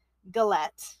Danita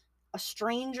Gillette, a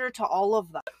stranger to all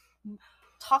of them,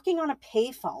 talking on a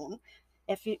payphone.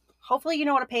 Hopefully you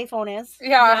know what a payphone is.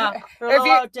 Yeah. We're a little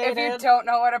If outdated. you don't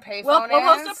know what a payphone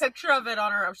We'll is, post a picture of it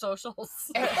on our socials.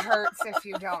 it hurts if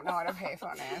you don't know what a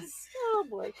payphone is. Oh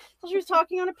boy. So she was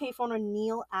talking on a payphone on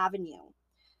Neil Avenue.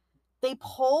 They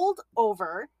pulled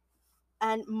over,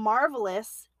 and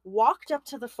Marvelous walked up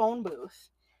to the phone booth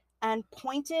and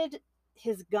pointed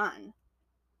his gun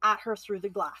at her through the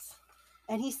glass.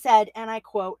 And he said, and I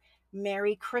quote,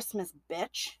 "Merry Christmas,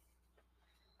 bitch."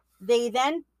 They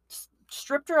then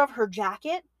stripped her of her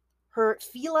jacket, her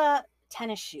Fila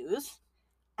tennis shoes,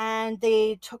 and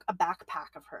they took a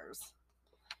backpack of hers.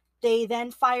 They then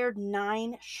fired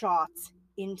 9 shots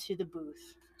into the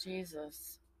booth.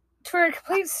 Jesus. To a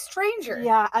complete stranger.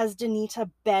 Yeah, as Danita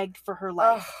begged for her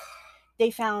life. Ugh.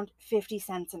 They found 50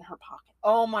 cents in her pocket.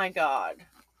 Oh my god.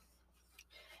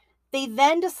 They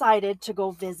then decided to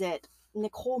go visit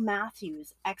Nicole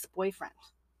Matthews' ex-boyfriend.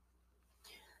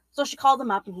 So she called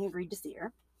him up and he agreed to see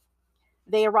her.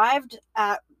 They arrived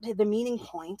at the meeting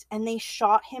point and they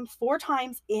shot him 4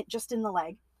 times just in the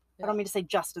leg. I don't mean to say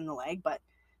just in the leg, but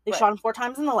they shot him 4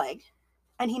 times in the leg,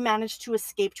 and he managed to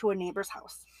escape to a neighbor's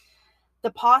house.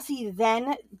 The posse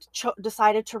then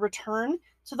decided to return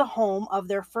to the home of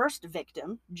their first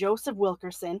victim, Joseph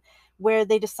Wilkerson, where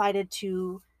they decided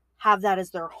to have that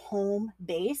as their home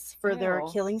base for their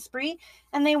killing spree,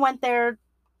 and they went there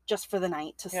just for the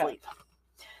night to sleep.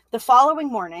 The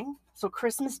following morning, so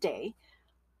Christmas Day,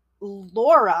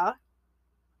 Laura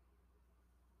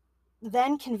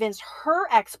then convinced her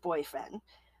ex-boyfriend,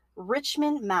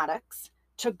 Richmond Maddox,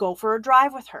 to go for a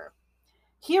drive with her.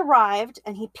 He arrived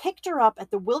and he picked her up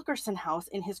at the Wilkerson house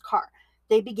in his car.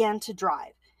 They began to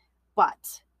drive.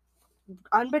 But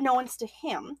unbeknownst to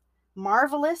him,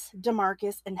 Marvelous,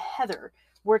 DeMarcus, and Heather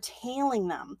were tailing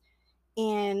them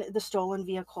in the stolen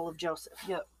vehicle of Joseph.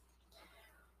 Yep.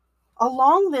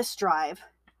 Along this drive,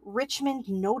 Richmond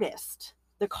noticed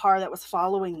the car that was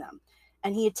following them,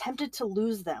 and he attempted to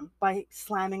lose them by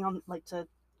slamming on,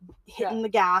 hitting the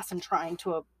gas and trying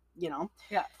to,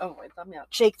 Yeah. Oh, wait, let me up.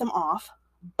 shake them off.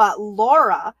 But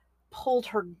Laura pulled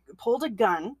a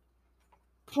gun,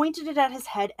 pointed it at his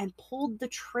head, and pulled the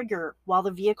trigger while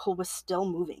the vehicle was still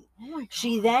moving. Oh my god.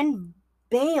 She then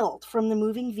bailed from the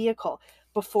moving vehicle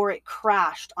before it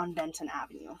crashed on Benton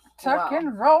Avenue. Tuck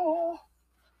and roll.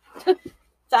 That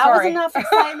was Sorry. enough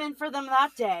excitement for them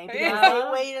that day, because Yeah.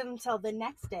 they waited until the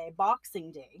next day,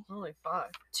 Boxing Day, Holy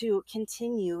fuck. to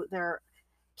continue their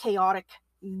chaotic,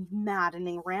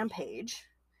 maddening rampage.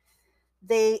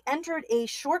 They entered a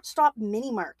short-stop mini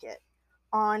market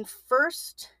on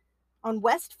West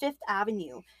 5th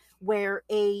Avenue, where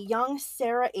a young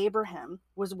Sarah Abraham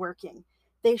was working.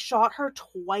 They shot her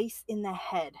twice in the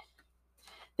head.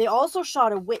 They also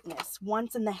shot a witness,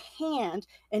 once in the hand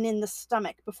and in the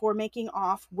stomach, before making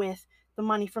off with the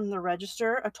money from the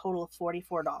register, a total of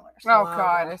 $44. Oh, Wow.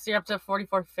 God. So you're up to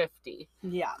 $44.50.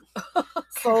 Yeah.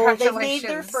 So they made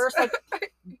their Congratulations. first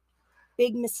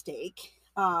big mistake.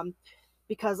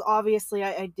 Because obviously,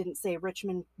 I didn't say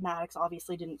Richmond Maddox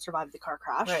obviously didn't survive the car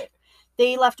crash. Right.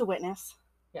 They left a witness.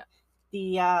 Yeah.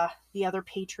 The other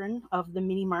patron of the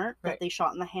mini mart that Right. they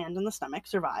shot in the hand and the stomach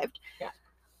survived. Yeah.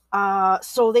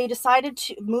 So they decided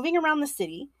to, moving around the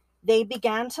city, they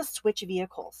began to switch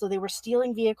vehicles. So they were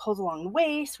stealing vehicles along the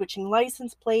way, switching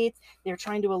license plates. They were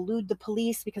trying to elude the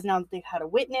police because now that they've had a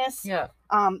witness, Yeah.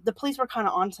 the police were kind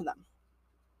of onto them.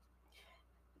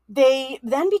 They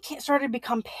then started to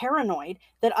become paranoid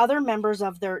that other members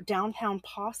of their downtown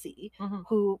posse,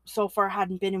 who so far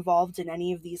hadn't been involved in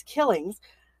any of these killings,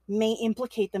 may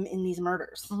implicate them in these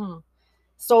murders.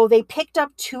 So they picked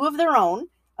up two of their own,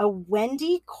 a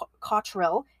Wendy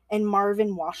Cottrell and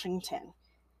Marvin Washington.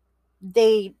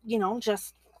 They,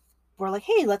 just were like,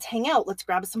 hey, let's hang out, let's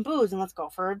grab some booze, and let's go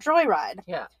for a joyride.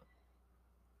 Yeah.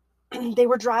 They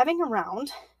were driving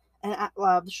around, and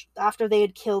after they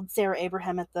had killed Sarah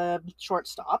Abraham at the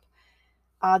shortstop,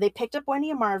 they picked up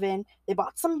Wendy and Marvin. They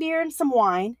bought some beer and some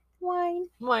wine.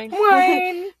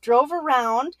 Drove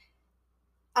around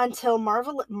until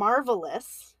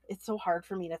Marvelous. It's so hard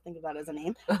for me to think of that as a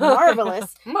name.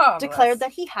 Marvelous declared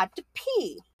that he had to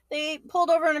pee. They pulled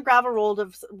over in a gravel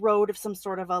road of some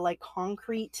sort of a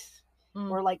concrete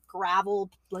or gravel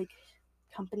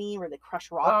company where they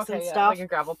crush rocks and stuff. Like a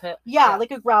gravel pit. Yeah,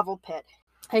 like a gravel pit.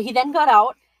 He then got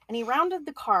out and he rounded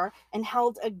the car and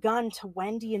held a gun to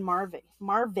Wendy and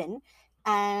Marvin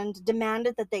and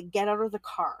demanded that they get out of the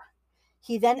car.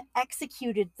 He then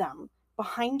executed them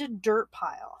behind a dirt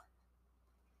pile.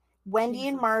 Wendy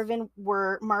and Marvin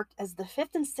were marked as the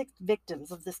 5th and 6th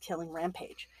victims of this killing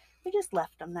rampage. They just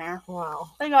left them there.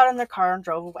 Wow. They got in their car and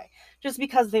drove away. Just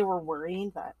because they were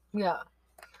worried that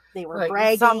they were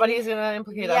bragging. Somebody's going to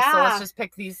implicate us, so let's just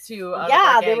pick these two out of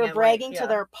our gang. They were bragging to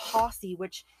their posse,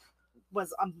 which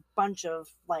was a bunch of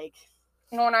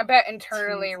No, and I bet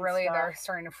internally, really, they're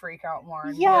starting to freak out more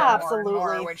and absolutely.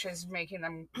 more, which is making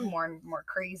them more and more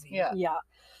crazy. Yeah.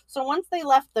 So once they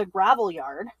left the gravel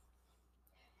yard,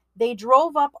 they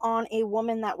drove up on a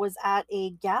woman that was at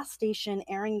a gas station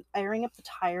airing up the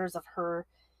tires of her.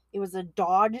 It was a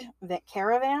Dodge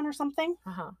Caravan or something.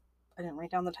 I didn't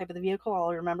write down the type of the vehicle. All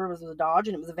I remember was it was a Dodge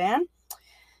and it was a van.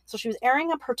 So she was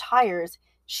airing up her tires.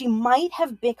 She might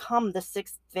have become the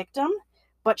 6th victim,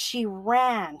 but she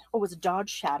ran. Oh, it was a Dodge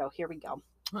Shadow. Here we go.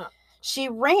 She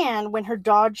ran when her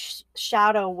Dodge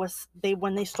Shadow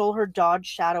when they stole her Dodge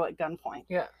Shadow at gunpoint.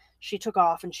 Yeah. She took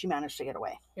off and she managed to get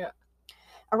away. Yeah.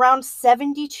 Around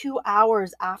 72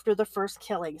 hours after the first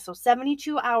killing, so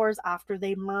 72 hours after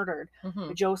they murdered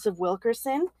Joseph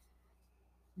Wilkerson,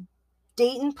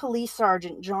 Dayton Police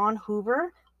Sergeant John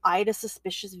Hoover eyed a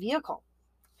suspicious vehicle.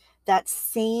 That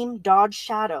same Dodge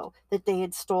Shadow that they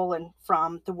had stolen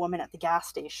from the woman at the gas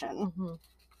station.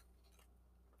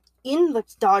 In the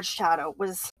Dodge Shadow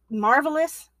was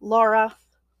Marvelous, Laura,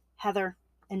 Heather,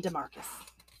 and DeMarcus.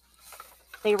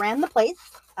 They ran the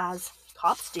plates, as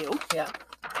cops do. Yeah.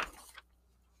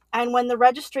 And when the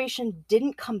registration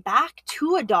didn't come back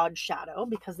to a Dodge Shadow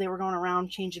because they were going around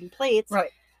changing plates,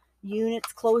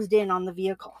 units closed in on the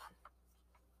vehicle.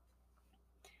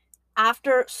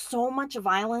 After so much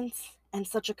violence and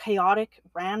such a chaotic,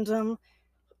 random,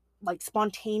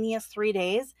 spontaneous 3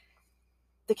 days,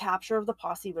 the capture of the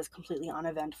posse was completely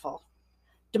uneventful.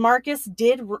 DeMarcus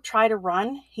did try to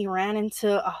run. He ran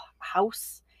into a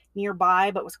house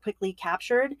nearby but was quickly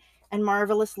captured. And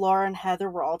Marvelous, Laura, and Heather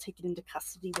were all taken into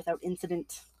custody without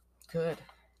incident. Good.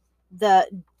 The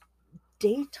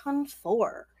Dayton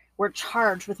Four were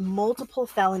charged with multiple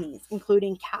felonies,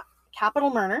 including capital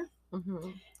murder.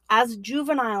 As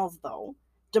juveniles, though,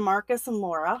 DeMarcus and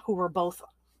Laura, who were both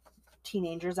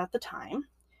teenagers at the time,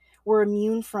 were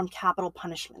immune from capital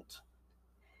punishment.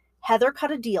 Heather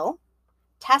cut a deal,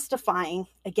 testifying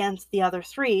against the other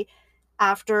three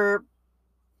after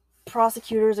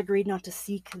prosecutors agreed not to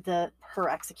seek her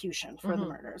execution for the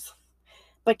murders.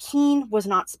 But Keene was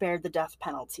not spared the death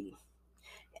penalty.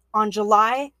 On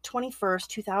July 21st,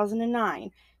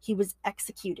 2009, he was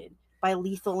executed by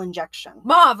lethal injection.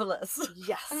 Marvelous.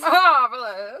 Yes.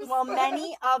 Marvelous. While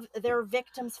many of their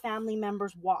victims' family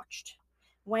members watched.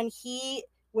 When he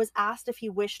was asked if he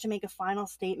wished to make a final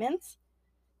statement,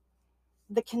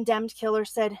 the condemned killer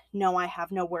said, "No, I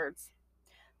have no words."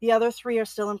 The other three are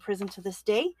still in prison to this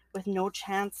day with no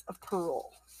chance of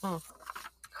parole.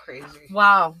 Crazy.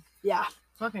 Wow. Yeah.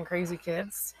 Fucking crazy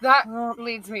kids. That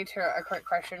leads me to a quick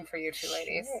question for you two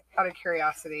ladies, out of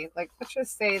curiosity. Let's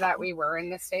just say that we were in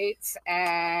the States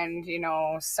and,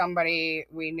 somebody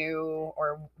we knew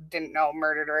or didn't know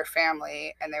murdered our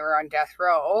family and they were on death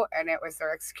row and it was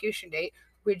their execution date.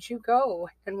 Would you go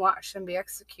and watch them be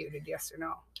executed? Yes or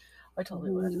no? I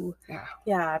totally would.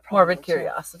 Yeah. Morbid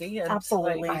curiosity. And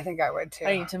absolutely. I think I would too.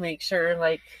 I need to make sure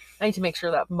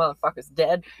that motherfucker's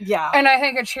dead. Yeah. And I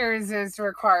think a cheers is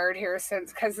required here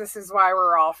because this is why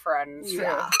we're all friends.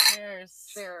 Yeah. Cheers.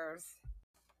 Cheers.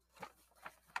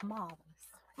 Marvelous.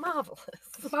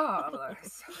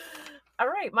 Marvelous. All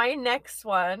right. My next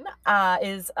one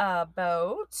is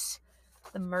about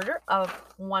the murder of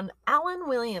one Alan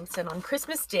Williamson on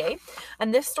Christmas Day.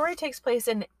 And this story takes place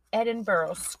in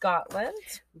Edinburgh, Scotland.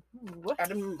 Ooh.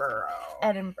 Edinburgh.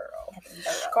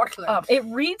 Scotland. It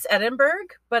reads Edinburgh,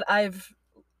 but I've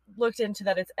looked into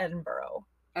that it's Edinburgh.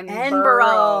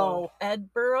 Edinburgh.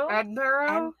 Edinburgh.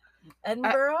 Edinburgh.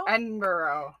 Edinburgh.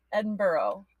 Edinburgh.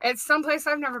 Edinburgh. It's someplace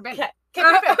I've never been. Okay,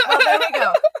 perfect. Well, there we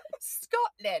go.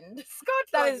 Scotland. Scotland.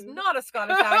 That is not a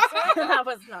Scottish accent. That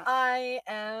was not. I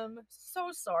am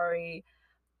so sorry.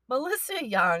 Melissa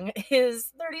Young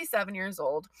is 37 years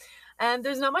old, and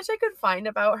there's not much I could find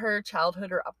about her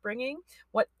childhood or upbringing.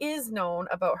 What is known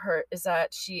about her is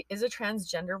that she is a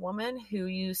transgender woman who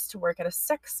used to work at a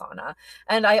sex sauna.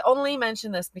 And I only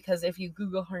mention this because if you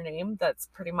Google her name, that's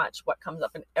pretty much what comes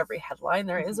up in every headline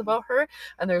there is about her.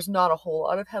 And there's not a whole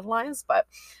lot of headlines, but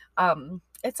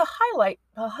it's a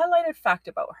highlighted fact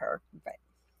about her. Right.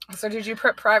 So did you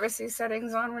put privacy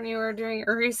settings on when you were doing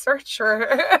your research, or?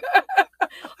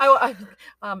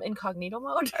 I'm incognito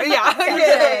mode. Yeah.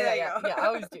 I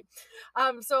always do.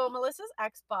 So Melissa's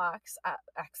Xbox.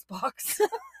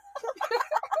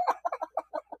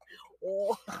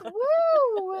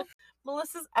 Woo!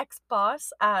 Melissa's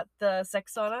ex-boss at the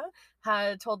sex sauna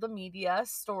had told the media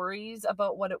stories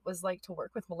about what it was like to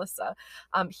work with Melissa.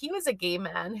 He was a gay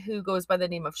man who goes by the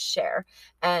name of Cher,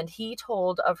 and he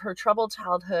told of her troubled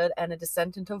childhood and a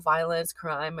descent into violence,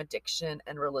 crime, addiction,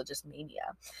 and religious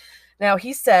mania. Now,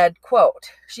 he said,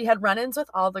 quote, "She had run-ins with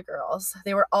all the girls.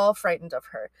 They were all frightened of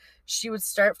her. She would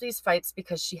start these fights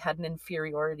because she had an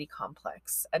inferiority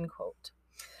complex," end quote.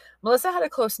 Melissa had a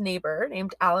close neighbor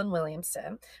named Alan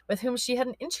Williamson, with whom she had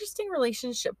an interesting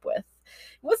relationship with.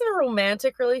 It wasn't a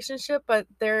romantic relationship, but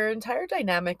their entire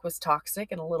dynamic was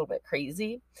toxic and a little bit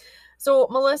crazy. So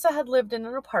Melissa had lived in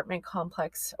an apartment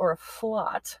complex, or a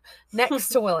flat, next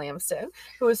to Williamson,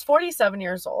 who was 47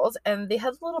 years old, and they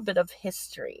had a little bit of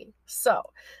history. So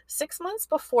 6 months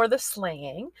before the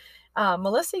slaying,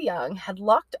 Melissa Young had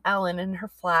locked Alan in her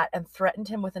flat and threatened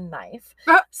him with a knife,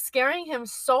 scaring him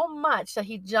so much that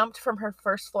he jumped from her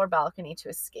first floor balcony to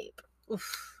escape.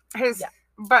 Oof.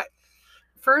 But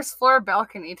first floor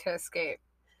balcony to escape.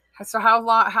 So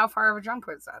how far of a jump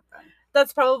was that then?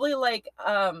 That's probably like,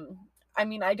 I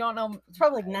mean, I don't know. It's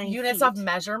probably like 9 units feet. of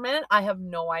measurement. I have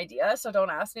no idea, so don't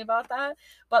ask me about that.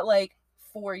 But like,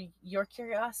 for your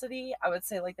curiosity, I would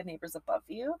say like the neighbors above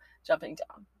you jumping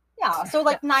down. Yeah, so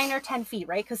like 9 or 10 feet,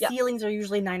 right? Because Yeah. ceilings are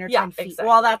usually 9 or 10 Yeah, feet. exactly.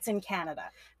 Well, that's in Canada.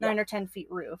 9 Yeah. or 10 feet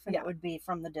roof, and Yeah. it would be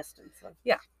from the distance. Of...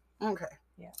 Okay.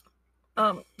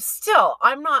 Still,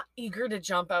 I'm not eager to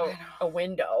jump out a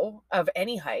window of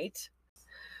any height.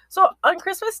 So on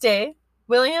Christmas Day,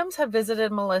 Williams had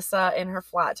visited Melissa in her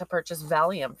flat to purchase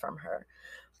Valium from her.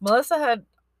 Melissa had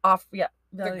The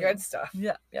Valium. good stuff.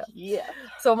 Yeah. Yeah.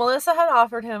 So Melissa had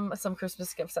offered him some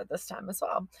Christmas gifts at this time as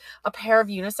well. A pair of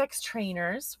unisex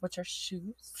trainers, which are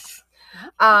shoes,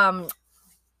 and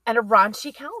a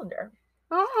raunchy calendar.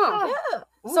 Oh. Yeah.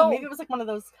 Ooh, So maybe it was like one of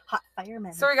those hot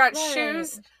firemen. So we got Right.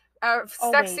 shoes, Oh,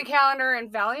 sexy wait. calendar,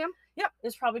 and Valium. it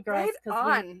was probably girls Right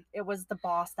because on. it was the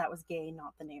boss that was gay,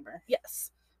 not the neighbor.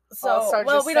 yes. So Also,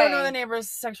 well, just we don't know the saying. neighbor's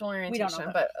sexual orientation,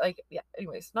 that. but like, yeah.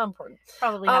 Anyways, not important.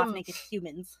 Probably Um, half-naked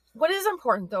humans. What is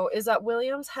important though is that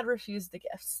Williams had refused the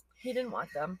gifts. He didn't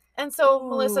want them, and so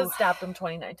Melissa Ooh. stabbed him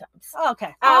 29 times,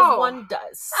 Okay. as Oh. one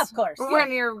does. Of course.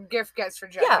 When your gift gets Yeah,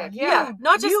 rejected. yeah.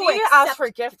 Not just You you need to ask accept for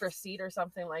a gift receipt or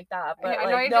something like that, but Yeah,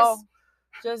 no, like you no,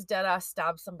 just dead ass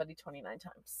stab somebody 29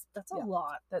 times. That's a Yeah.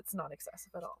 lot. That's not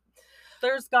excessive at all.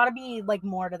 There's got to be like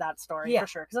more to that story Yeah. for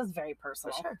sure, because that's very For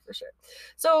personal. sure.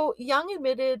 So Young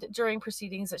admitted during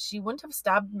proceedings that she wouldn't have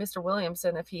stabbed Mr.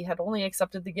 Williamson if he had only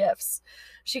accepted the gifts.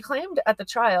 She claimed at the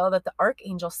trial that the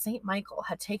Archangel Saint Michael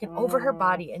had taken over her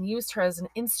body and used her as an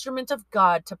instrument of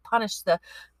God to punish the,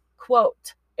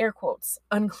 quote, air quotes,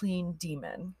 unclean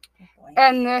demon. Oh, boy.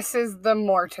 And this is the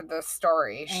more to the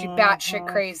story. She batshit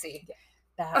Mhm. crazy.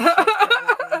 Bad shit,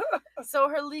 crazy. So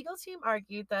her legal team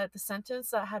argued that the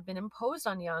sentence that had been imposed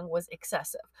on Young was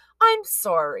excessive. I'm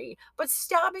sorry, but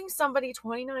stabbing somebody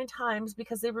 29 times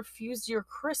because they refused your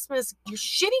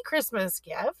shitty Christmas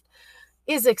gift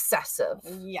is excessive.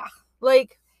 Yeah.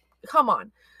 Like, come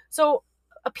on. So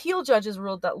appeal judges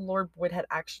ruled that Lord Boyd had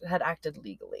acted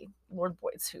legally. Lord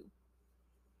Boyd's who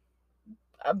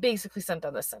basically sent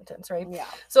down this sentence, right? Yeah.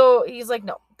 So he's like,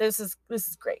 no, this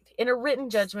is great. In a written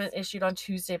judgment issued on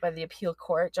Tuesday by the appeal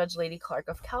court, Judge Lady Clark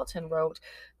of Calton wrote,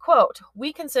 quote,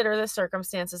 "We consider the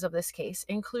circumstances of this case,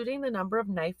 including the number of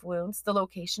knife wounds, the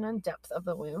location and depth of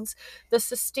the wounds, the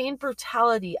sustained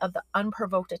brutality of the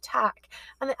unprovoked attack,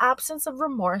 and the absence of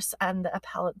remorse and the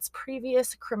appellant's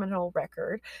previous criminal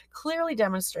record clearly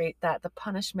demonstrate that the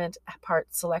punishment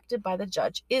part selected by the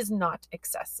judge is not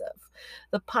excessive.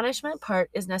 The punishment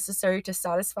part is necessary to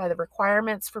satisfy the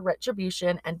requirements for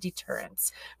retribution and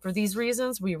deterrence. For these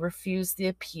reasons, we refuse the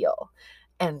appeal."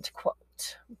 End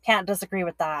quote. Can't disagree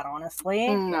with that, honestly.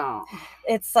 No.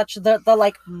 It's such the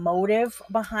like motive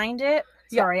behind it.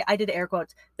 Sorry, I did air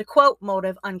quotes. The quote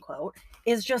motive unquote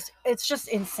is just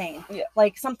insane. Yeah.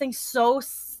 Like something so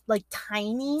like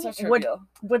tiny So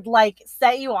would like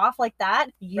set you off like that.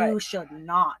 You Right. should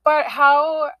not. But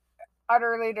how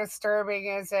utterly disturbing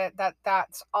is it that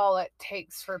that's all it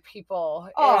takes for people?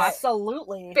 Oh, is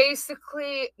absolutely.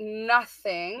 basically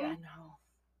nothing Yeah, no.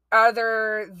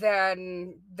 other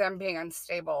than them being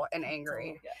unstable and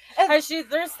angry. Has she?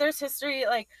 There's history,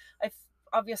 like,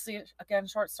 obviously, again,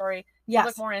 short story. Yes.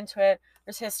 Look more into it.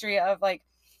 There's history of like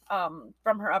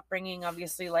from her upbringing,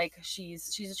 obviously, like she's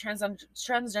a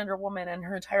transgender woman, and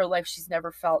her entire life she's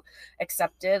never felt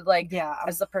accepted, like Yeah.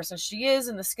 as the person she is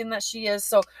and the skin that she is.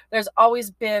 So there's always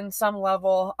been some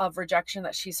level of rejection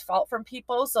that she's felt from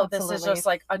people. So this is Absolutely. just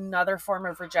like another form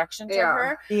of rejection to Yeah.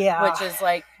 her, Yeah. which is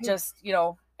like just, you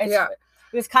know, it's, Yeah.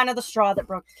 It was kind of the straw that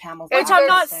broke the camel's Which which I'm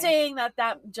not thing. saying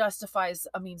that justifies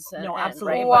a means to an No, end,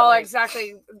 absolutely. right? Well, But, like,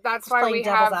 exactly. That's Just why playing we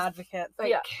devil's have advocate. like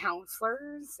Yeah.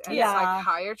 counselors and Yeah.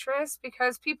 psychiatrists,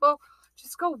 because people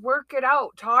just go work it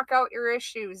out, talk out your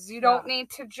issues. You don't need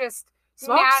to just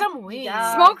smoke some weed.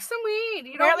 Yeah. smoke some weed.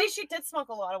 You don't Apparently, need, she did smoke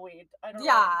a lot of weed. I don't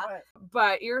Yeah. know.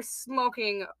 but you're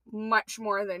smoking much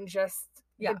more than just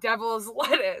Yeah. the devil's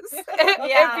lettuce. If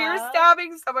Yeah. you're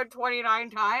stabbing someone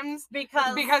 29 times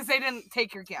Because they didn't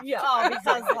take your gift. Yeah. oh,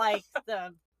 because like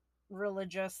the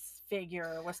religious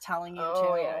figure was telling you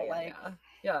Oh, to, yeah, like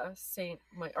Saint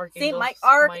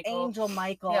Archangel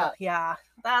Michael. Yeah.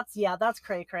 That's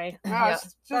cray cray. No, Yeah.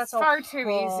 it's That's just far too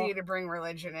cool. easy to bring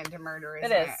religion into murder, It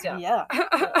isn't is, it? yeah.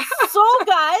 So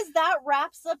guys, that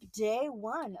wraps up day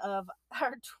 1 of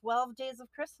our 12 days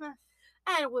of Christmas.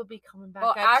 And we'll be coming back.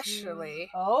 Well, at you. actually,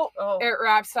 Oh, it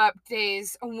wraps up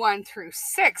days 1 through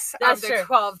 6 That's of the true.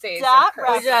 12 days That of we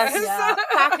wraps Christmas. just Yeah.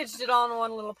 packaged it all in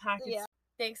one little package. Yeah.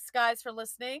 Thanks, guys, for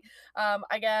listening.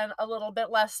 Again, a little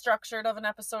bit less structured of an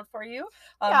episode for you.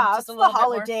 yeah, just it's a the little bit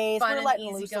more holidays. fun We're and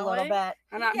letting loose a little easygoing. bit.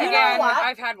 And You know again, what?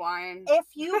 I've had wine. If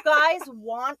you guys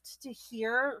want to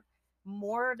hear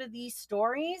more to these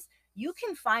stories, you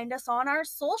can find us on our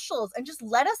socials and just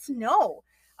let us know.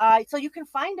 So you can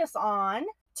find us on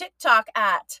TikTok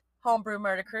at Homebrew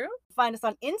Murder Crew. find us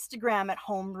on Instagram at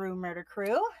Homebrew Murder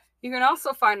Crew. You can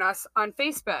also find us on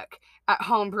Facebook at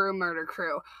Homebrew Murder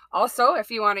Crew. Also, if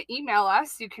you want to email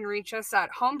us, you can reach us at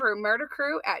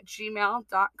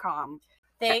homebrewmurdercrew@gmail.com.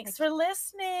 Thanks for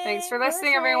listening. Thanks for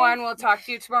listening, everyone. We'll talk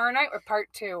to you tomorrow night with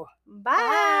part 2. Bye.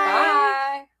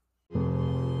 Bye.